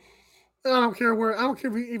team. I don't care where. I don't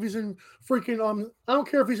care if he's in freaking. I don't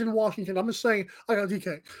care if he's in Washington. I'm just saying I got DK.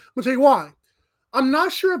 I'm gonna tell you why. I'm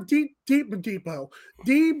not sure if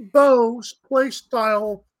Debo's play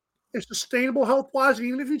style is sustainable health-wise. And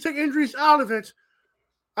even if you take injuries out of it,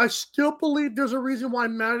 I still believe there's a reason why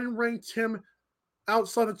Madden ranked him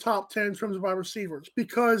outside the top 10 in terms of wide receivers.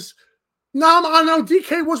 Because now I know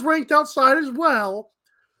DK was ranked outside as well,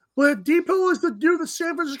 but if Debo is the dude the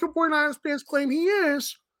San Francisco 49ers fans claim he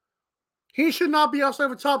is, he should not be outside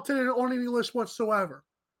of a top 10 on any list whatsoever.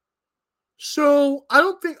 So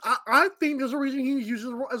I think there's a reason he's used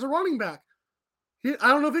as a running back. I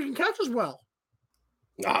don't know if he can catch as well.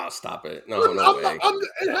 Ah, stop it. No way.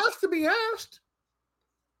 It has to be asked.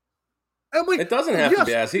 It doesn't have to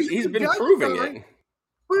be asked. He's been proving it.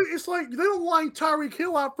 But it's like they don't line Tyreek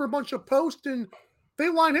Hill out for a bunch of posts, and they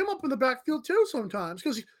line him up in the backfield too sometimes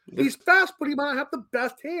because he's fast, but he might not have the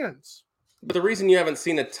best hands. But the reason you haven't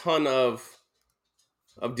seen a ton of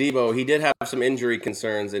Debo, he did have some injury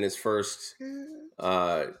concerns in his first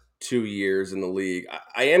 2 years in the league.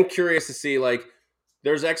 I am curious to see, like,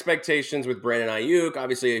 there's expectations with Brandon Ayuk.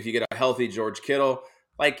 Obviously, if you get a healthy George Kittle,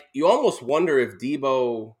 like, you almost wonder if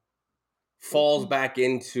Debo falls back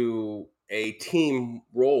into a team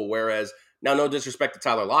role, whereas now, no disrespect to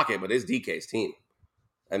Tyler Lockett, but it's DK's team.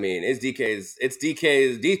 I mean,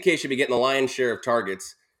 DK should be getting the lion's share of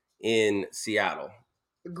targets in Seattle.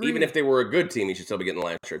 Agreed. Even if they were a good team, he should still be getting the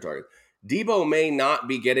lion's share of targets. Debo may not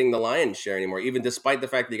be getting the lion's share anymore, even despite the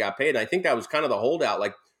fact that he got paid. And I think that was kind of the holdout.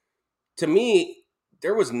 Like, to me,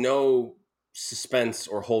 there was no suspense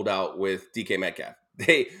or holdout with DK Metcalf.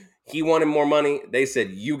 He wanted more money. They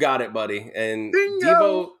said, "You got it, buddy." And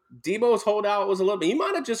Debo's holdout was a little bit. You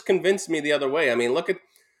might have just convinced me the other way. I mean,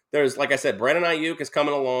 there's, like I said, Brandon Ayuk is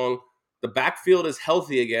coming along. The backfield is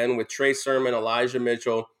healthy again with Trey Sermon, Elijah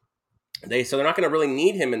Mitchell. So they're not going to really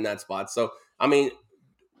need him in that spot. So, I mean,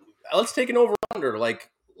 let's take an over-under.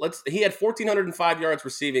 Like, he had 1,405 yards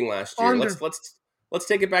receiving last year. Under. Let's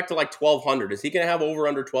take it back to like 1,200. Is he going to have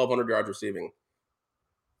under 1,200 yards receiving?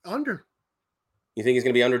 Under. You think he's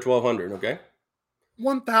going to be under 1,200? Okay.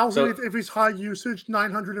 1,000 if he's high usage,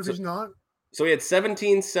 900 if he's not. So he had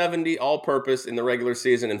 1,770 all-purpose in the regular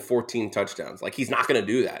season and 14 touchdowns. Like, he's not going to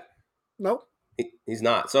do that. Nope. He's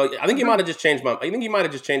not. So I think you might have just changed my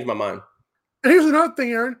mind. And here's another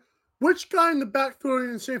thing, Aaron. Which guy in the backfield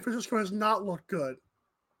in San Francisco has not looked good?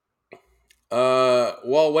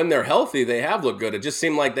 Well, when they're healthy, they have looked good. It just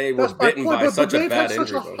seemed like they were That's my bitten point. by But such a they've bad had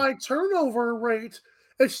such injury a bug. high turnover rate.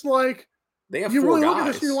 It's like They have you 4 really look at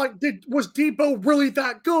guys. this and you're like, was Debo really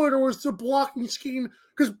that good, or was the blocking scheme?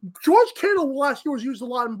 Because George Kittle last year was used a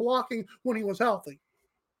lot in blocking when he was healthy.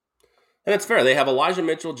 And it's fair. They have Elijah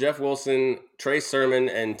Mitchell, Jeff Wilson, Trey Sermon,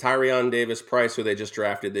 and Tyrion Davis-Price, who they just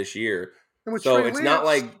drafted this year. And with So Trey it's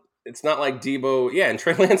Lance, not like Debo. Yeah, and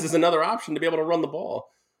Trey Lance is another option to be able to run the ball.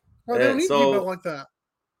 well, they don't need So Debo like that.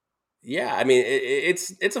 yeah, I mean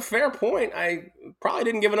it's a fair point. I probably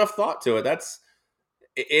didn't give enough thought to it.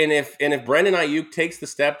 And if Brandon Ayuk takes the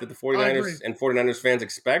step that the 49ers and 49ers fans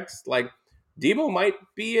expect, like Debo might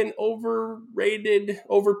be an overrated,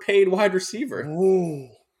 overpaid wide receiver. Ooh.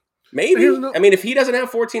 Maybe. I mean, if he doesn't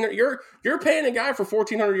have 1,400, you're paying a guy for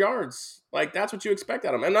 1,400 yards. Like that's what you expect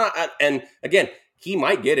out of him. And again, he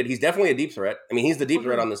might get it. He's definitely a deep threat. I mean, he's the deep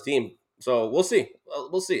threat on this team. So we'll see.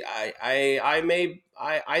 We'll see. I may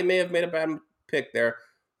have made a bad pick there,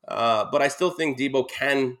 but I still think Debo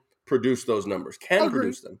can produce those numbers.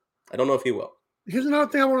 Produce them. I don't know if he will. Here's another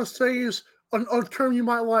thing I want to say is a term you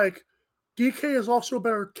might like. DK is also a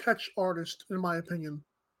better catch artist, in my opinion.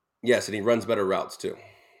 Yes, and he runs better routes too.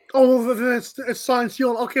 Oh, well, then it's signed,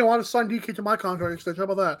 sealed. Okay, I want to sign DK to my contract extension.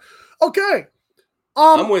 How about that? Okay.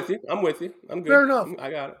 I'm with you. I'm good. Fair enough.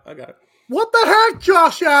 I got it. What the heck,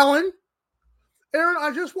 Josh Allen? Aaron,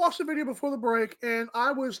 I just watched the video before the break, and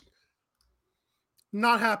I was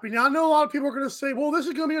not happy. Now, I know a lot of people are going to say, well, this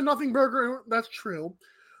is going to be a nothing burger. That's true.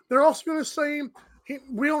 They're also going to say,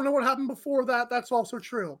 we don't know what happened before that. That's also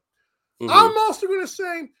true. Mm-hmm. I'm also going to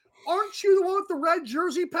say, aren't you the one with the red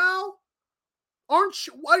jersey, pal? Aren't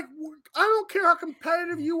you, like, I don't care how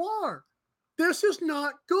competitive you are. This is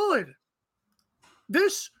not good.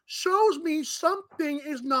 This shows me something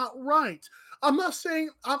is not right. I'm not saying,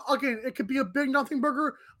 again, it could be a big nothing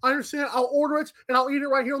burger. I understand. I'll order it and I'll eat it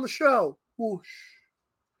right here on the show. Whoosh.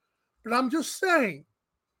 But I'm just saying,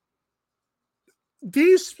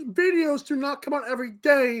 these videos do not come out every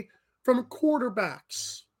day from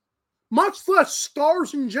quarterbacks, much less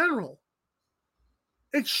stars in general.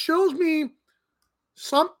 It shows me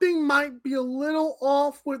something might be a little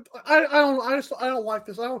off with. I don't like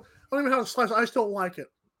this. I don't even know how to slice it. I just don't like it.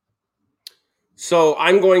 So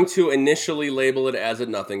I'm going to initially label it as a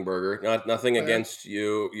nothing burger. Nothing against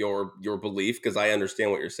your belief, because I understand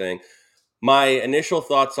what you're saying. My initial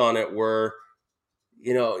thoughts on it were,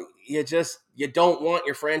 you don't want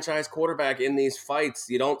your franchise quarterback in these fights.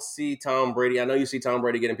 You don't see Tom Brady. I know you see Tom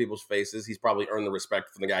Brady get in people's faces. He's probably earned the respect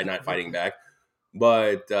from the guy not fighting back.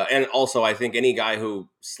 But and also, I think any guy who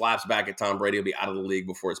slaps back at Tom Brady will be out of the league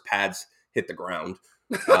before his pads hit the ground.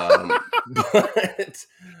 But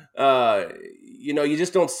you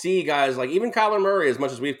just don't see guys like even Kyler Murray. As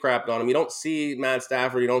much as we've crapped on him, you don't see Matt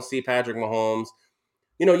Stafford. You don't see Patrick Mahomes.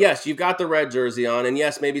 Yes, you've got the red jersey on, and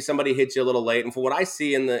yes, maybe somebody hit you a little late. And for what I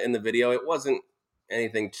see in the video, it wasn't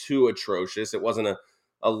anything too atrocious. It wasn't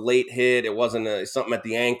a late hit. It wasn't something at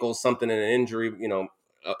the ankle, something in an injury.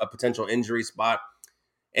 A potential injury spot.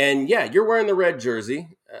 And yeah, you're wearing the red jersey.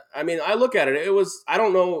 I mean, I look at it. It was, I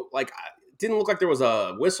don't know, like, it didn't look like there was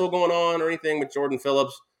a whistle going on or anything with Jordan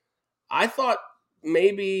Phillips. I thought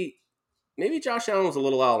maybe Josh Allen was a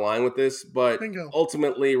little out of line with this, but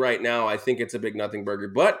ultimately right now, I think it's a big nothing burger.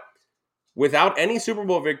 But without any Super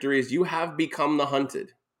Bowl victories, you have become the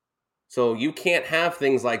hunted. So you can't have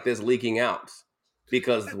things like this leaking out.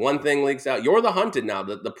 Because one thing leaks out, you're the hunted now.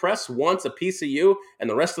 The press wants a piece of you, and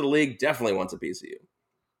the rest of the league definitely wants a piece of you.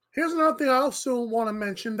 Here's another thing I also want to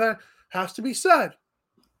mention that has to be said.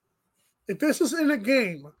 If this is in a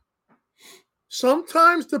game,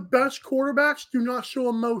 sometimes the best quarterbacks do not show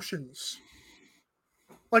emotions.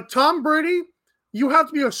 Like Tom Brady, you have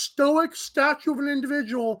to be a stoic statue of an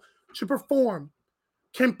individual to perform.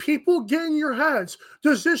 Can people get in your heads?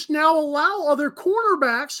 Does this now allow other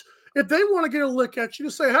cornerbacks, if they want to get a lick at you,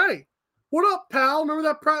 to say, hey, what up, pal? Remember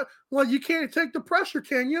that? Well, you can't take the pressure,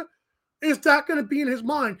 can you? Is that going to be in his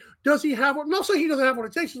mind? Does he have what? I'm not saying he doesn't have what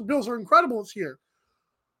it takes. The Bills are incredible this year.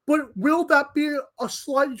 But will that be a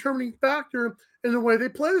slight determining factor in the way they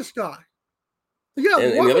play this guy? Yeah,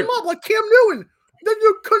 lock him up like Cam Newton. Then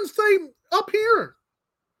you couldn't stay up here.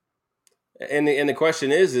 And the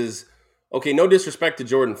question is, okay, no disrespect to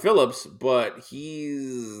Jordan Phillips, but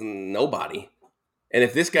he's nobody. And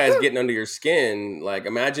if this guy's getting under your skin, like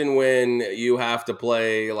imagine when you have to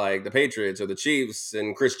play like the Patriots or the Chiefs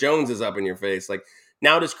and Chris Jones is up in your face. Like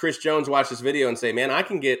now does Chris Jones watch this video and say, man, I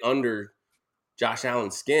can get under Josh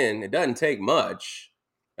Allen's skin. It doesn't take much.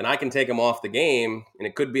 And I can take him off the game. And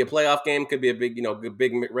it could be a playoff game, could be a big,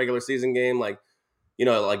 big regular season game. Like,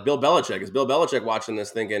 like Bill Belichick. Is Bill Belichick watching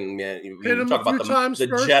this thinking, man, Hit you him talk a few about times the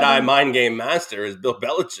first, Jedi then- mind game master is Bill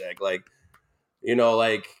Belichick.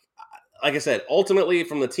 Like I said, ultimately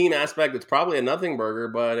from the team aspect, it's probably a nothing burger,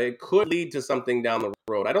 but it could lead to something down the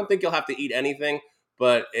road. I don't think you'll have to eat anything,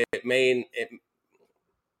 but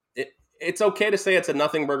it's okay to say it's a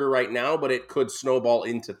nothing burger right now, but it could snowball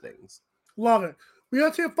into things. Love it. We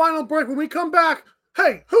got to take a final break. When we come back,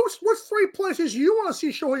 hey, what's 3 places you want to see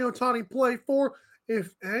Shohei Ohtani play for,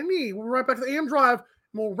 if any? We'll be right back to the AM Drive,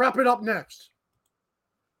 and we'll wrap it up next.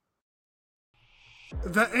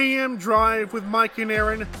 The AM Drive with Mike and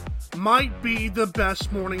Aaron might be the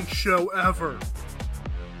best morning show ever.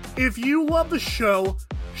 If you love the show,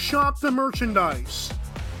 shop the merchandise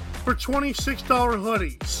for $26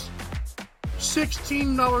 hoodies,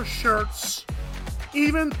 $16 shirts,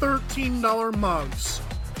 even $13 mugs.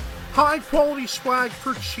 High quality swag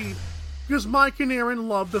for cheap because Mike and Aaron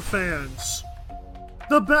love the fans.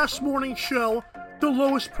 The best morning show, the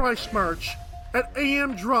lowest price merch at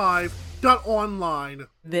amdrive.online.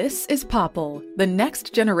 This is Popple, the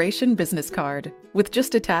next generation business card. With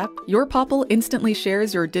just a tap, your Popple instantly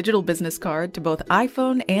shares your digital business card to both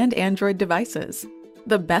iPhone and Android devices.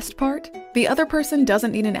 The best part? The other person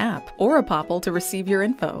doesn't need an app or a Popple to receive your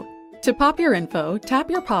info. To pop your info, tap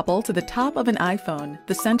your Popple to the top of an iPhone,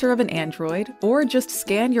 the center of an Android, or just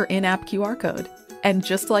scan your in-app QR code. And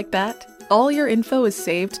just like that, all your info is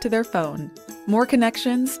saved to their phone. More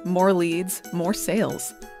connections, more leads, more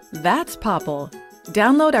sales. That's Popple.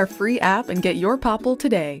 Download our free app and get your Popple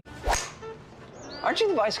today. Aren't you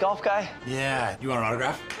the Vice Golf guy? Yeah, you want an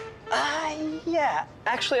autograph? Yeah.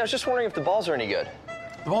 Actually, I was just wondering if the balls are any good.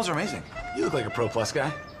 The balls are amazing. You look like a Pro Plus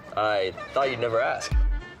guy. I thought you'd never ask.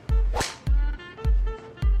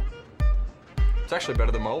 It's actually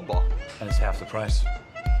better than my old ball. And it's half the price.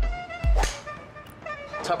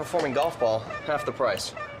 Top performing golf ball, half the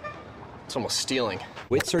price. It's almost stealing.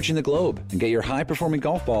 Quit searching the globe and get your high-performing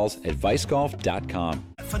golf balls at vicegolf.com.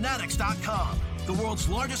 Fanatics.com, the world's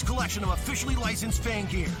largest collection of officially licensed fan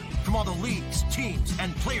gear from all the leagues, teams,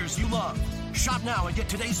 and players you love. Shop now and get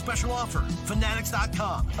today's special offer.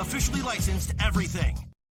 Fanatics.com, officially licensed everything.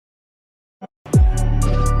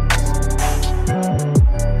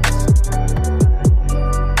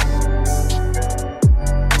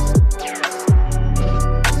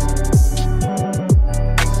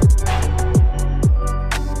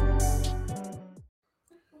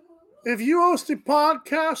 If you host a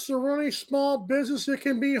podcast or run a small business, it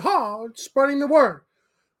can be hard spreading the word.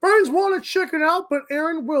 Friends want to check it out, but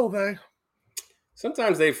Aaron, will they?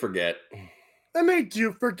 Sometimes they forget. And they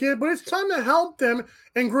do forget, but it's time to help them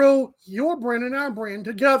and grow your brand and our brand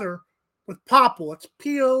together with Popple. It's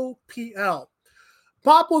P-O-P-L.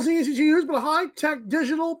 Popple is easy to use, but a high-tech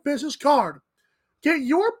digital business card. Get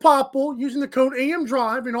your Popple using the code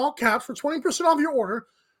AMDRIVE in all caps for 20% off your order.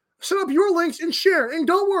 Set up your links and share. And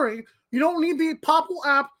don't worry, you don't need the Popple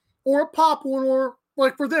app or a Popple in order,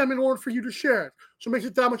 like for them, in order for you to share it. So it makes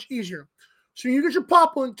it that much easier. So you get your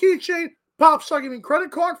Popple and keychain, Pop Sucking in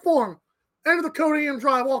credit card form. Enter the code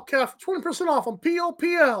AMDRIVE all caps for 20% off on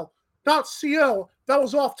popl.co. That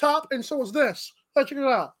was off top, and so was this. Let's check it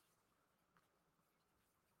out.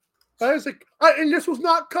 That is and this was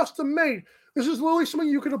not custom made. This is literally something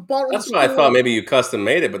you could have bought. That's why I thought maybe you custom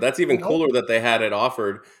made it, but that's even cooler that they had it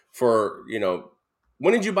offered for,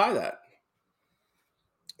 when did you buy that?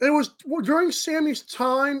 It was during Sammy's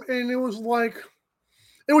time, and it was right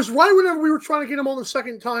whenever we were trying to get him on the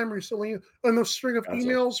second time recently in the string of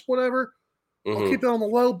emails, whatever. Mm-hmm. I'll keep that on the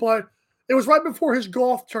low, but it was right before his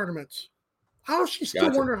golf tournaments. How does she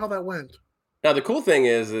still wonder how that went? Now, the cool thing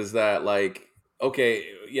is that, okay,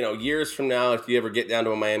 years from now, if you ever get down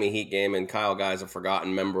to a Miami Heat game and Kyle Guy's a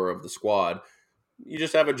forgotten member of the squad, you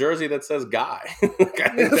just have a jersey that says Guy. I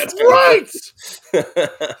think that's right. I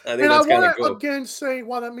think and I want to again say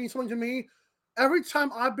why that means something to me. Every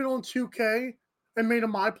time I've been on 2K and made a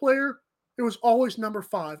my player, it was always number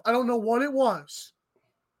 5. I don't know what it was.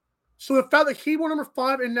 So the fact that he wore number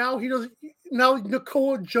 5 and now he doesn't, now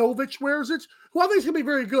Nikola Jovic wears it, who I think is going to be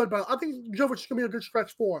very good, but I think Jovic is going to be a good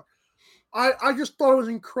stretch for. I just thought it was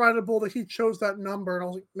incredible that he chose that number, and I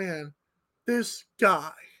was like, man, this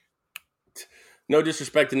guy. No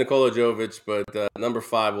disrespect to Nikola Jovic, but number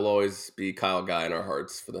 5 will always be Kyle Guy in our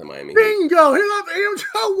hearts for the Miami Heat. Bingo!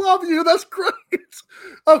 I love you. That's great.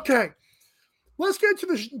 Okay, let's get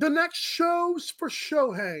to the next shows for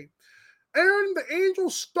Shohei. Aaron, the Angel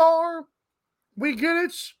Star, we get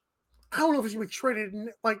it. I don't know if it's going to be traded.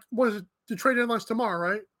 What is it? The trade deadline's tomorrow,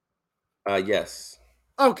 right? Yes.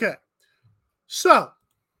 Okay. So,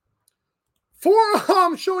 for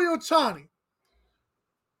Shohei Ohtani,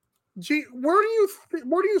 Where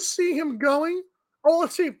do you see him going? Oh,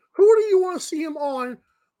 let's see. Who do you want to see him on?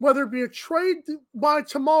 Whether it be a trade by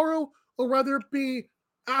tomorrow or whether it be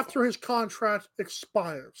after his contract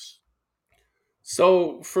expires.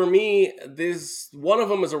 So for me, this one of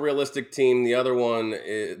them is a realistic team. The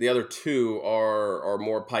other two are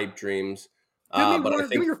more pipe dreams. But I Give me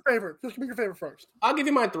think your favorite. Just give me your favorite first. I'll give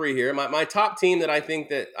you my three here. My top team that I think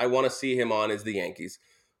that I want to see him on is the Yankees.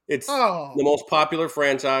 It's Oh, the most popular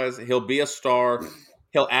franchise. He'll be a star.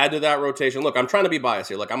 He'll add to that rotation. Look, I'm trying to be biased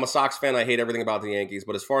here. Like I'm a Sox fan. I hate everything about the Yankees.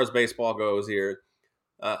 But as far as baseball goes here,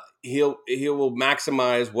 he will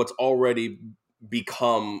maximize what's already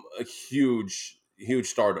become a huge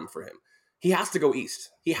stardom for him. He has to go east.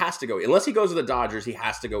 He has to go unless he goes to the Dodgers. He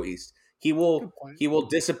has to go east. He will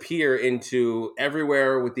disappear into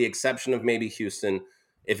everywhere with the exception of maybe Houston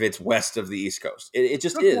if it's west of the East Coast. It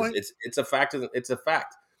just Good is. point. It's a fact. It's a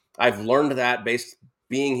fact. I've learned that based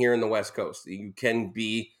being here in the West Coast. You can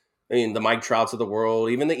be. I mean, the Mike Trouts of the world,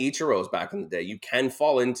 even the Ichiros back in the day, you can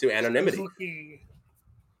fall into anonymity.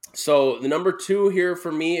 So the number two here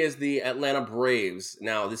for me is the Atlanta Braves.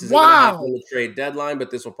 Now, this isn't going to happen in the trade deadline,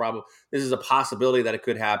 but this is a possibility that it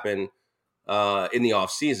could happen in the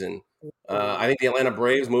offseason. I think the Atlanta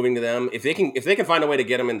Braves moving to them, if they can find a way to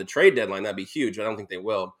get them in the trade deadline, that'd be huge. I don't think they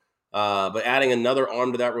will. But adding another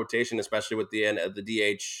arm to that rotation, especially with the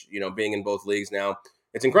DH, being in both leagues now,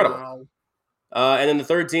 it's incredible. Wow. And then the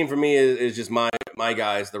third team for me is just my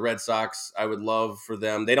guys, the Red Sox. I would love for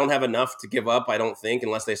them. They don't have enough to give up, I don't think,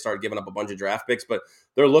 unless they start giving up a bunch of draft picks. But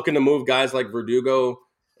they're looking to move guys like Verdugo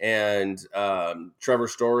and Trevor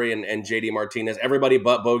Story and JD Martinez, everybody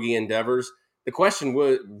but Bogey and Devers. The question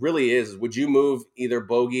really is, would you move either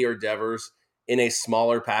Bogey or Devers in a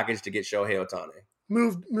smaller package to get Shohei Ohtani?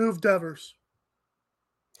 Move Devers.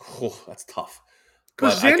 Oh, that's tough.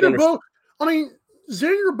 Because Xander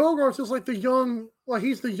Bogaerts is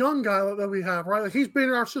he's the young guy that we have, right? Like he's been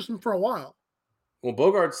in our system for a while. Well,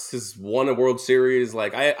 Bogaerts has won a World Series.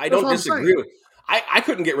 Like I don't disagree with. I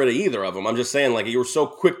couldn't get rid of either of them. I'm just saying, like you were so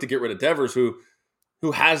quick to get rid of Devers, who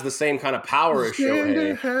has the same kind of power as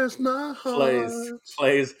Shohei. Has my heart.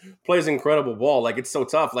 Plays incredible ball. Like it's so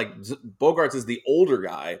tough. Like Bogaerts is the older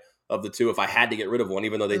guy of the two. If I had to get rid of one,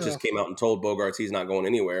 even though they just came out and told Bogaerts he's not going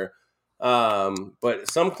anywhere. But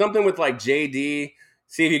something with like JD.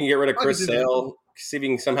 See if you can get rid of Chris Sale. See if you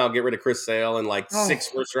can somehow get rid of Chris Sale and 6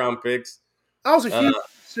 first-round picks. I was a huge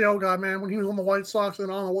Sale guy, man, when he was on the White Sox,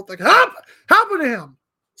 and I don't know what the heck happened to him.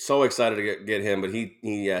 So excited to get him, but he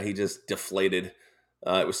just deflated.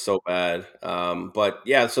 It was so bad. But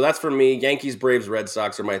yeah, so that's for me. Yankees, Braves, Red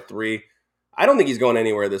Sox are my three. I don't think he's going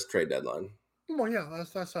anywhere this trade deadline. Well, yeah,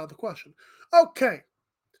 that's out of the question. Okay,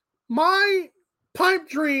 my pipe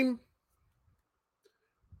dream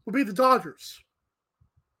would be the Dodgers.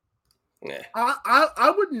 Yeah.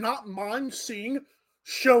 I would not mind seeing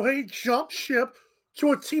Shohei jump ship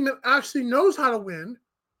to a team that actually knows how to win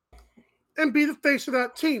and be the face of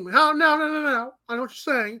that team. No. I know what you're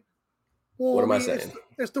saying. Well, what am I saying?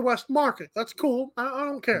 It's the West market. That's cool. I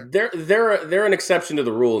don't care. They're an exception to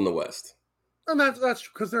the rule in the West. And that's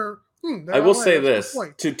because they're I will say this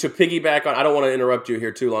to piggyback on. I don't want to interrupt you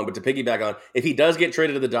here too long, but to piggyback on, if he does get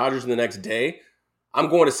traded to the Dodgers in the next day, I'm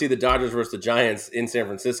going to see the Dodgers versus the Giants in San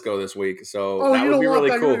Francisco this week. So that would be really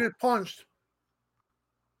cool. You're gonna get punched.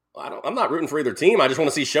 I'm not rooting for either team. I just want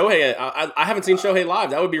to see Shohei. I haven't seen Shohei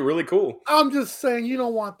live. That would be really cool. I'm just saying you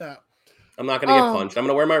don't want that. I'm not going to get punched. I'm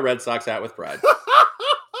going to wear my Red Sox hat with pride.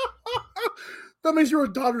 That means you're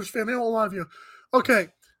a Dodgers fan. They don't love you. Okay.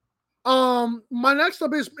 My next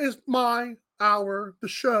up is the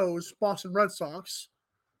show's Boston Red Sox.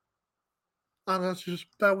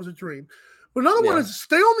 That was a dream. But another one is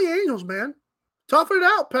stay on the Angels, man. Tough it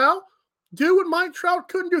out, pal. Do what Mike Trout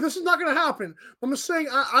couldn't do. This is not going to happen. I'm just saying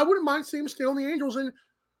I wouldn't mind seeing him stay on the Angels and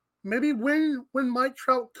maybe win when Mike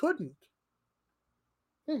Trout couldn't.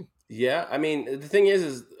 Yeah, I mean, the thing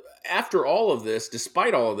is after all of this,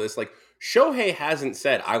 despite all of this, like Shohei hasn't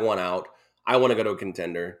said, I want out. I want to go to a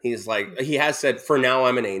contender. He's like, he has said, for now,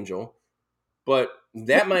 I'm an Angel. But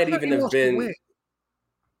that might even have been.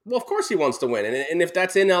 Well, of course he wants to win. And if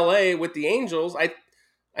that's in LA with the Angels, I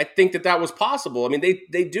think that was possible. I mean,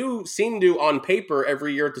 they do seem to, on paper,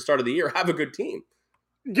 every year at the start of the year, have a good team.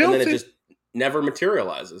 Guilty. And then it just never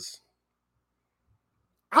materializes.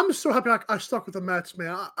 I'm just so happy I stuck with the Mets,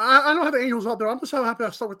 man. I don't have the Angels out there. I'm just so happy I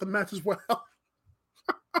stuck with the Mets as well.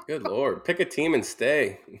 Good Lord. Pick a team and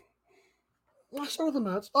stay. I stuck with the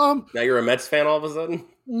Mets. Now you're a Mets fan all of a sudden?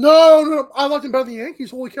 No. I like them better than the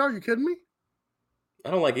Yankees. Holy cow, are you kidding me?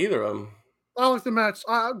 I don't like either of them. I like the Mets.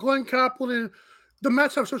 Glenn Kaplan and the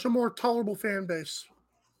Mets have such a more tolerable fan base.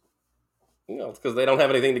 It's because they don't have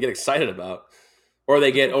anything to get excited about. Or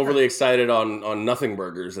they get overly excited on nothing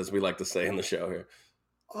burgers, as we like to say in the show here.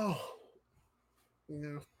 Oh,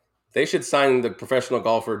 yeah. They should sign the professional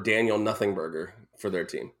golfer Daniel Nothing Burger for their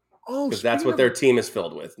team. Oh, because that's what their team is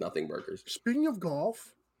filled with, nothing burgers. Speaking of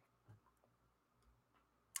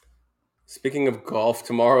golf,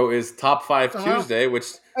 tomorrow is Top 5 Tuesday,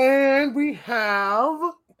 and we have...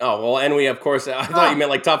 Oh, well, and we, of course, I thought you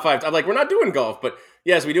meant like Top 5. I'm like, we're not doing golf, but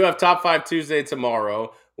yes, we do have Top 5 Tuesday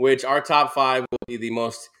tomorrow, which our top 5 will be the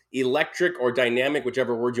most electric or dynamic,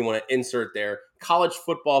 whichever word you want to insert there, college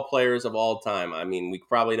football players of all time. I mean, we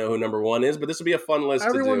probably know who number 1 is, but this will be a fun list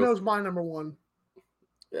to do. Everyone knows my number 1.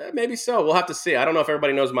 Maybe so. We'll have to see. I don't know if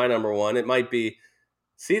everybody knows my number 1. It might be.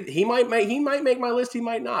 See, he might make my list. He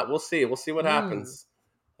might not. We'll see. We'll see what happens.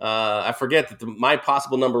 I forget that my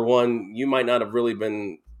possible number 1, you might not have really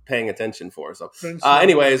been paying attention for. So,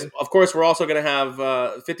 anyways, of course, we're also going to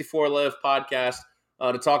have 54 Live podcast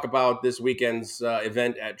to talk about this weekend's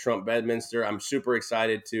event at Trump Bedminster. I'm super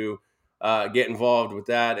excited to get involved with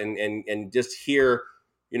that and just hear,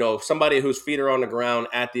 somebody whose feet are on the ground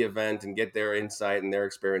at the event and get their insight and their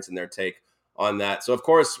experience and their take on that. So, of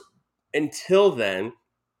course, until then,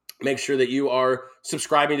 make sure that you are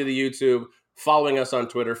subscribing to the YouTube, following us on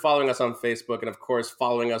Twitter, following us on Facebook, and, of course,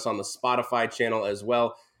 following us on the Spotify channel, as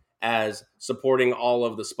well as supporting all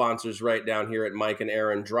of the sponsors right down here at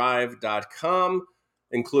mikeandaarondrive.com,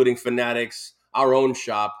 including Fanatics, our own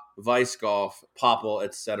shop, Vice Golf, Popple,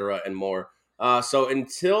 etc., and more. So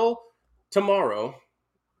until tomorrow,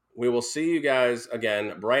 we will see you guys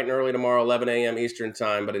again bright and early tomorrow, 11 a.m. Eastern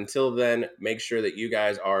time. But until then, make sure that you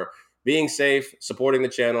guys are being safe, supporting the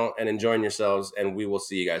channel, and enjoying yourselves. And we will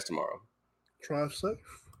see you guys tomorrow. Drive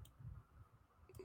safe.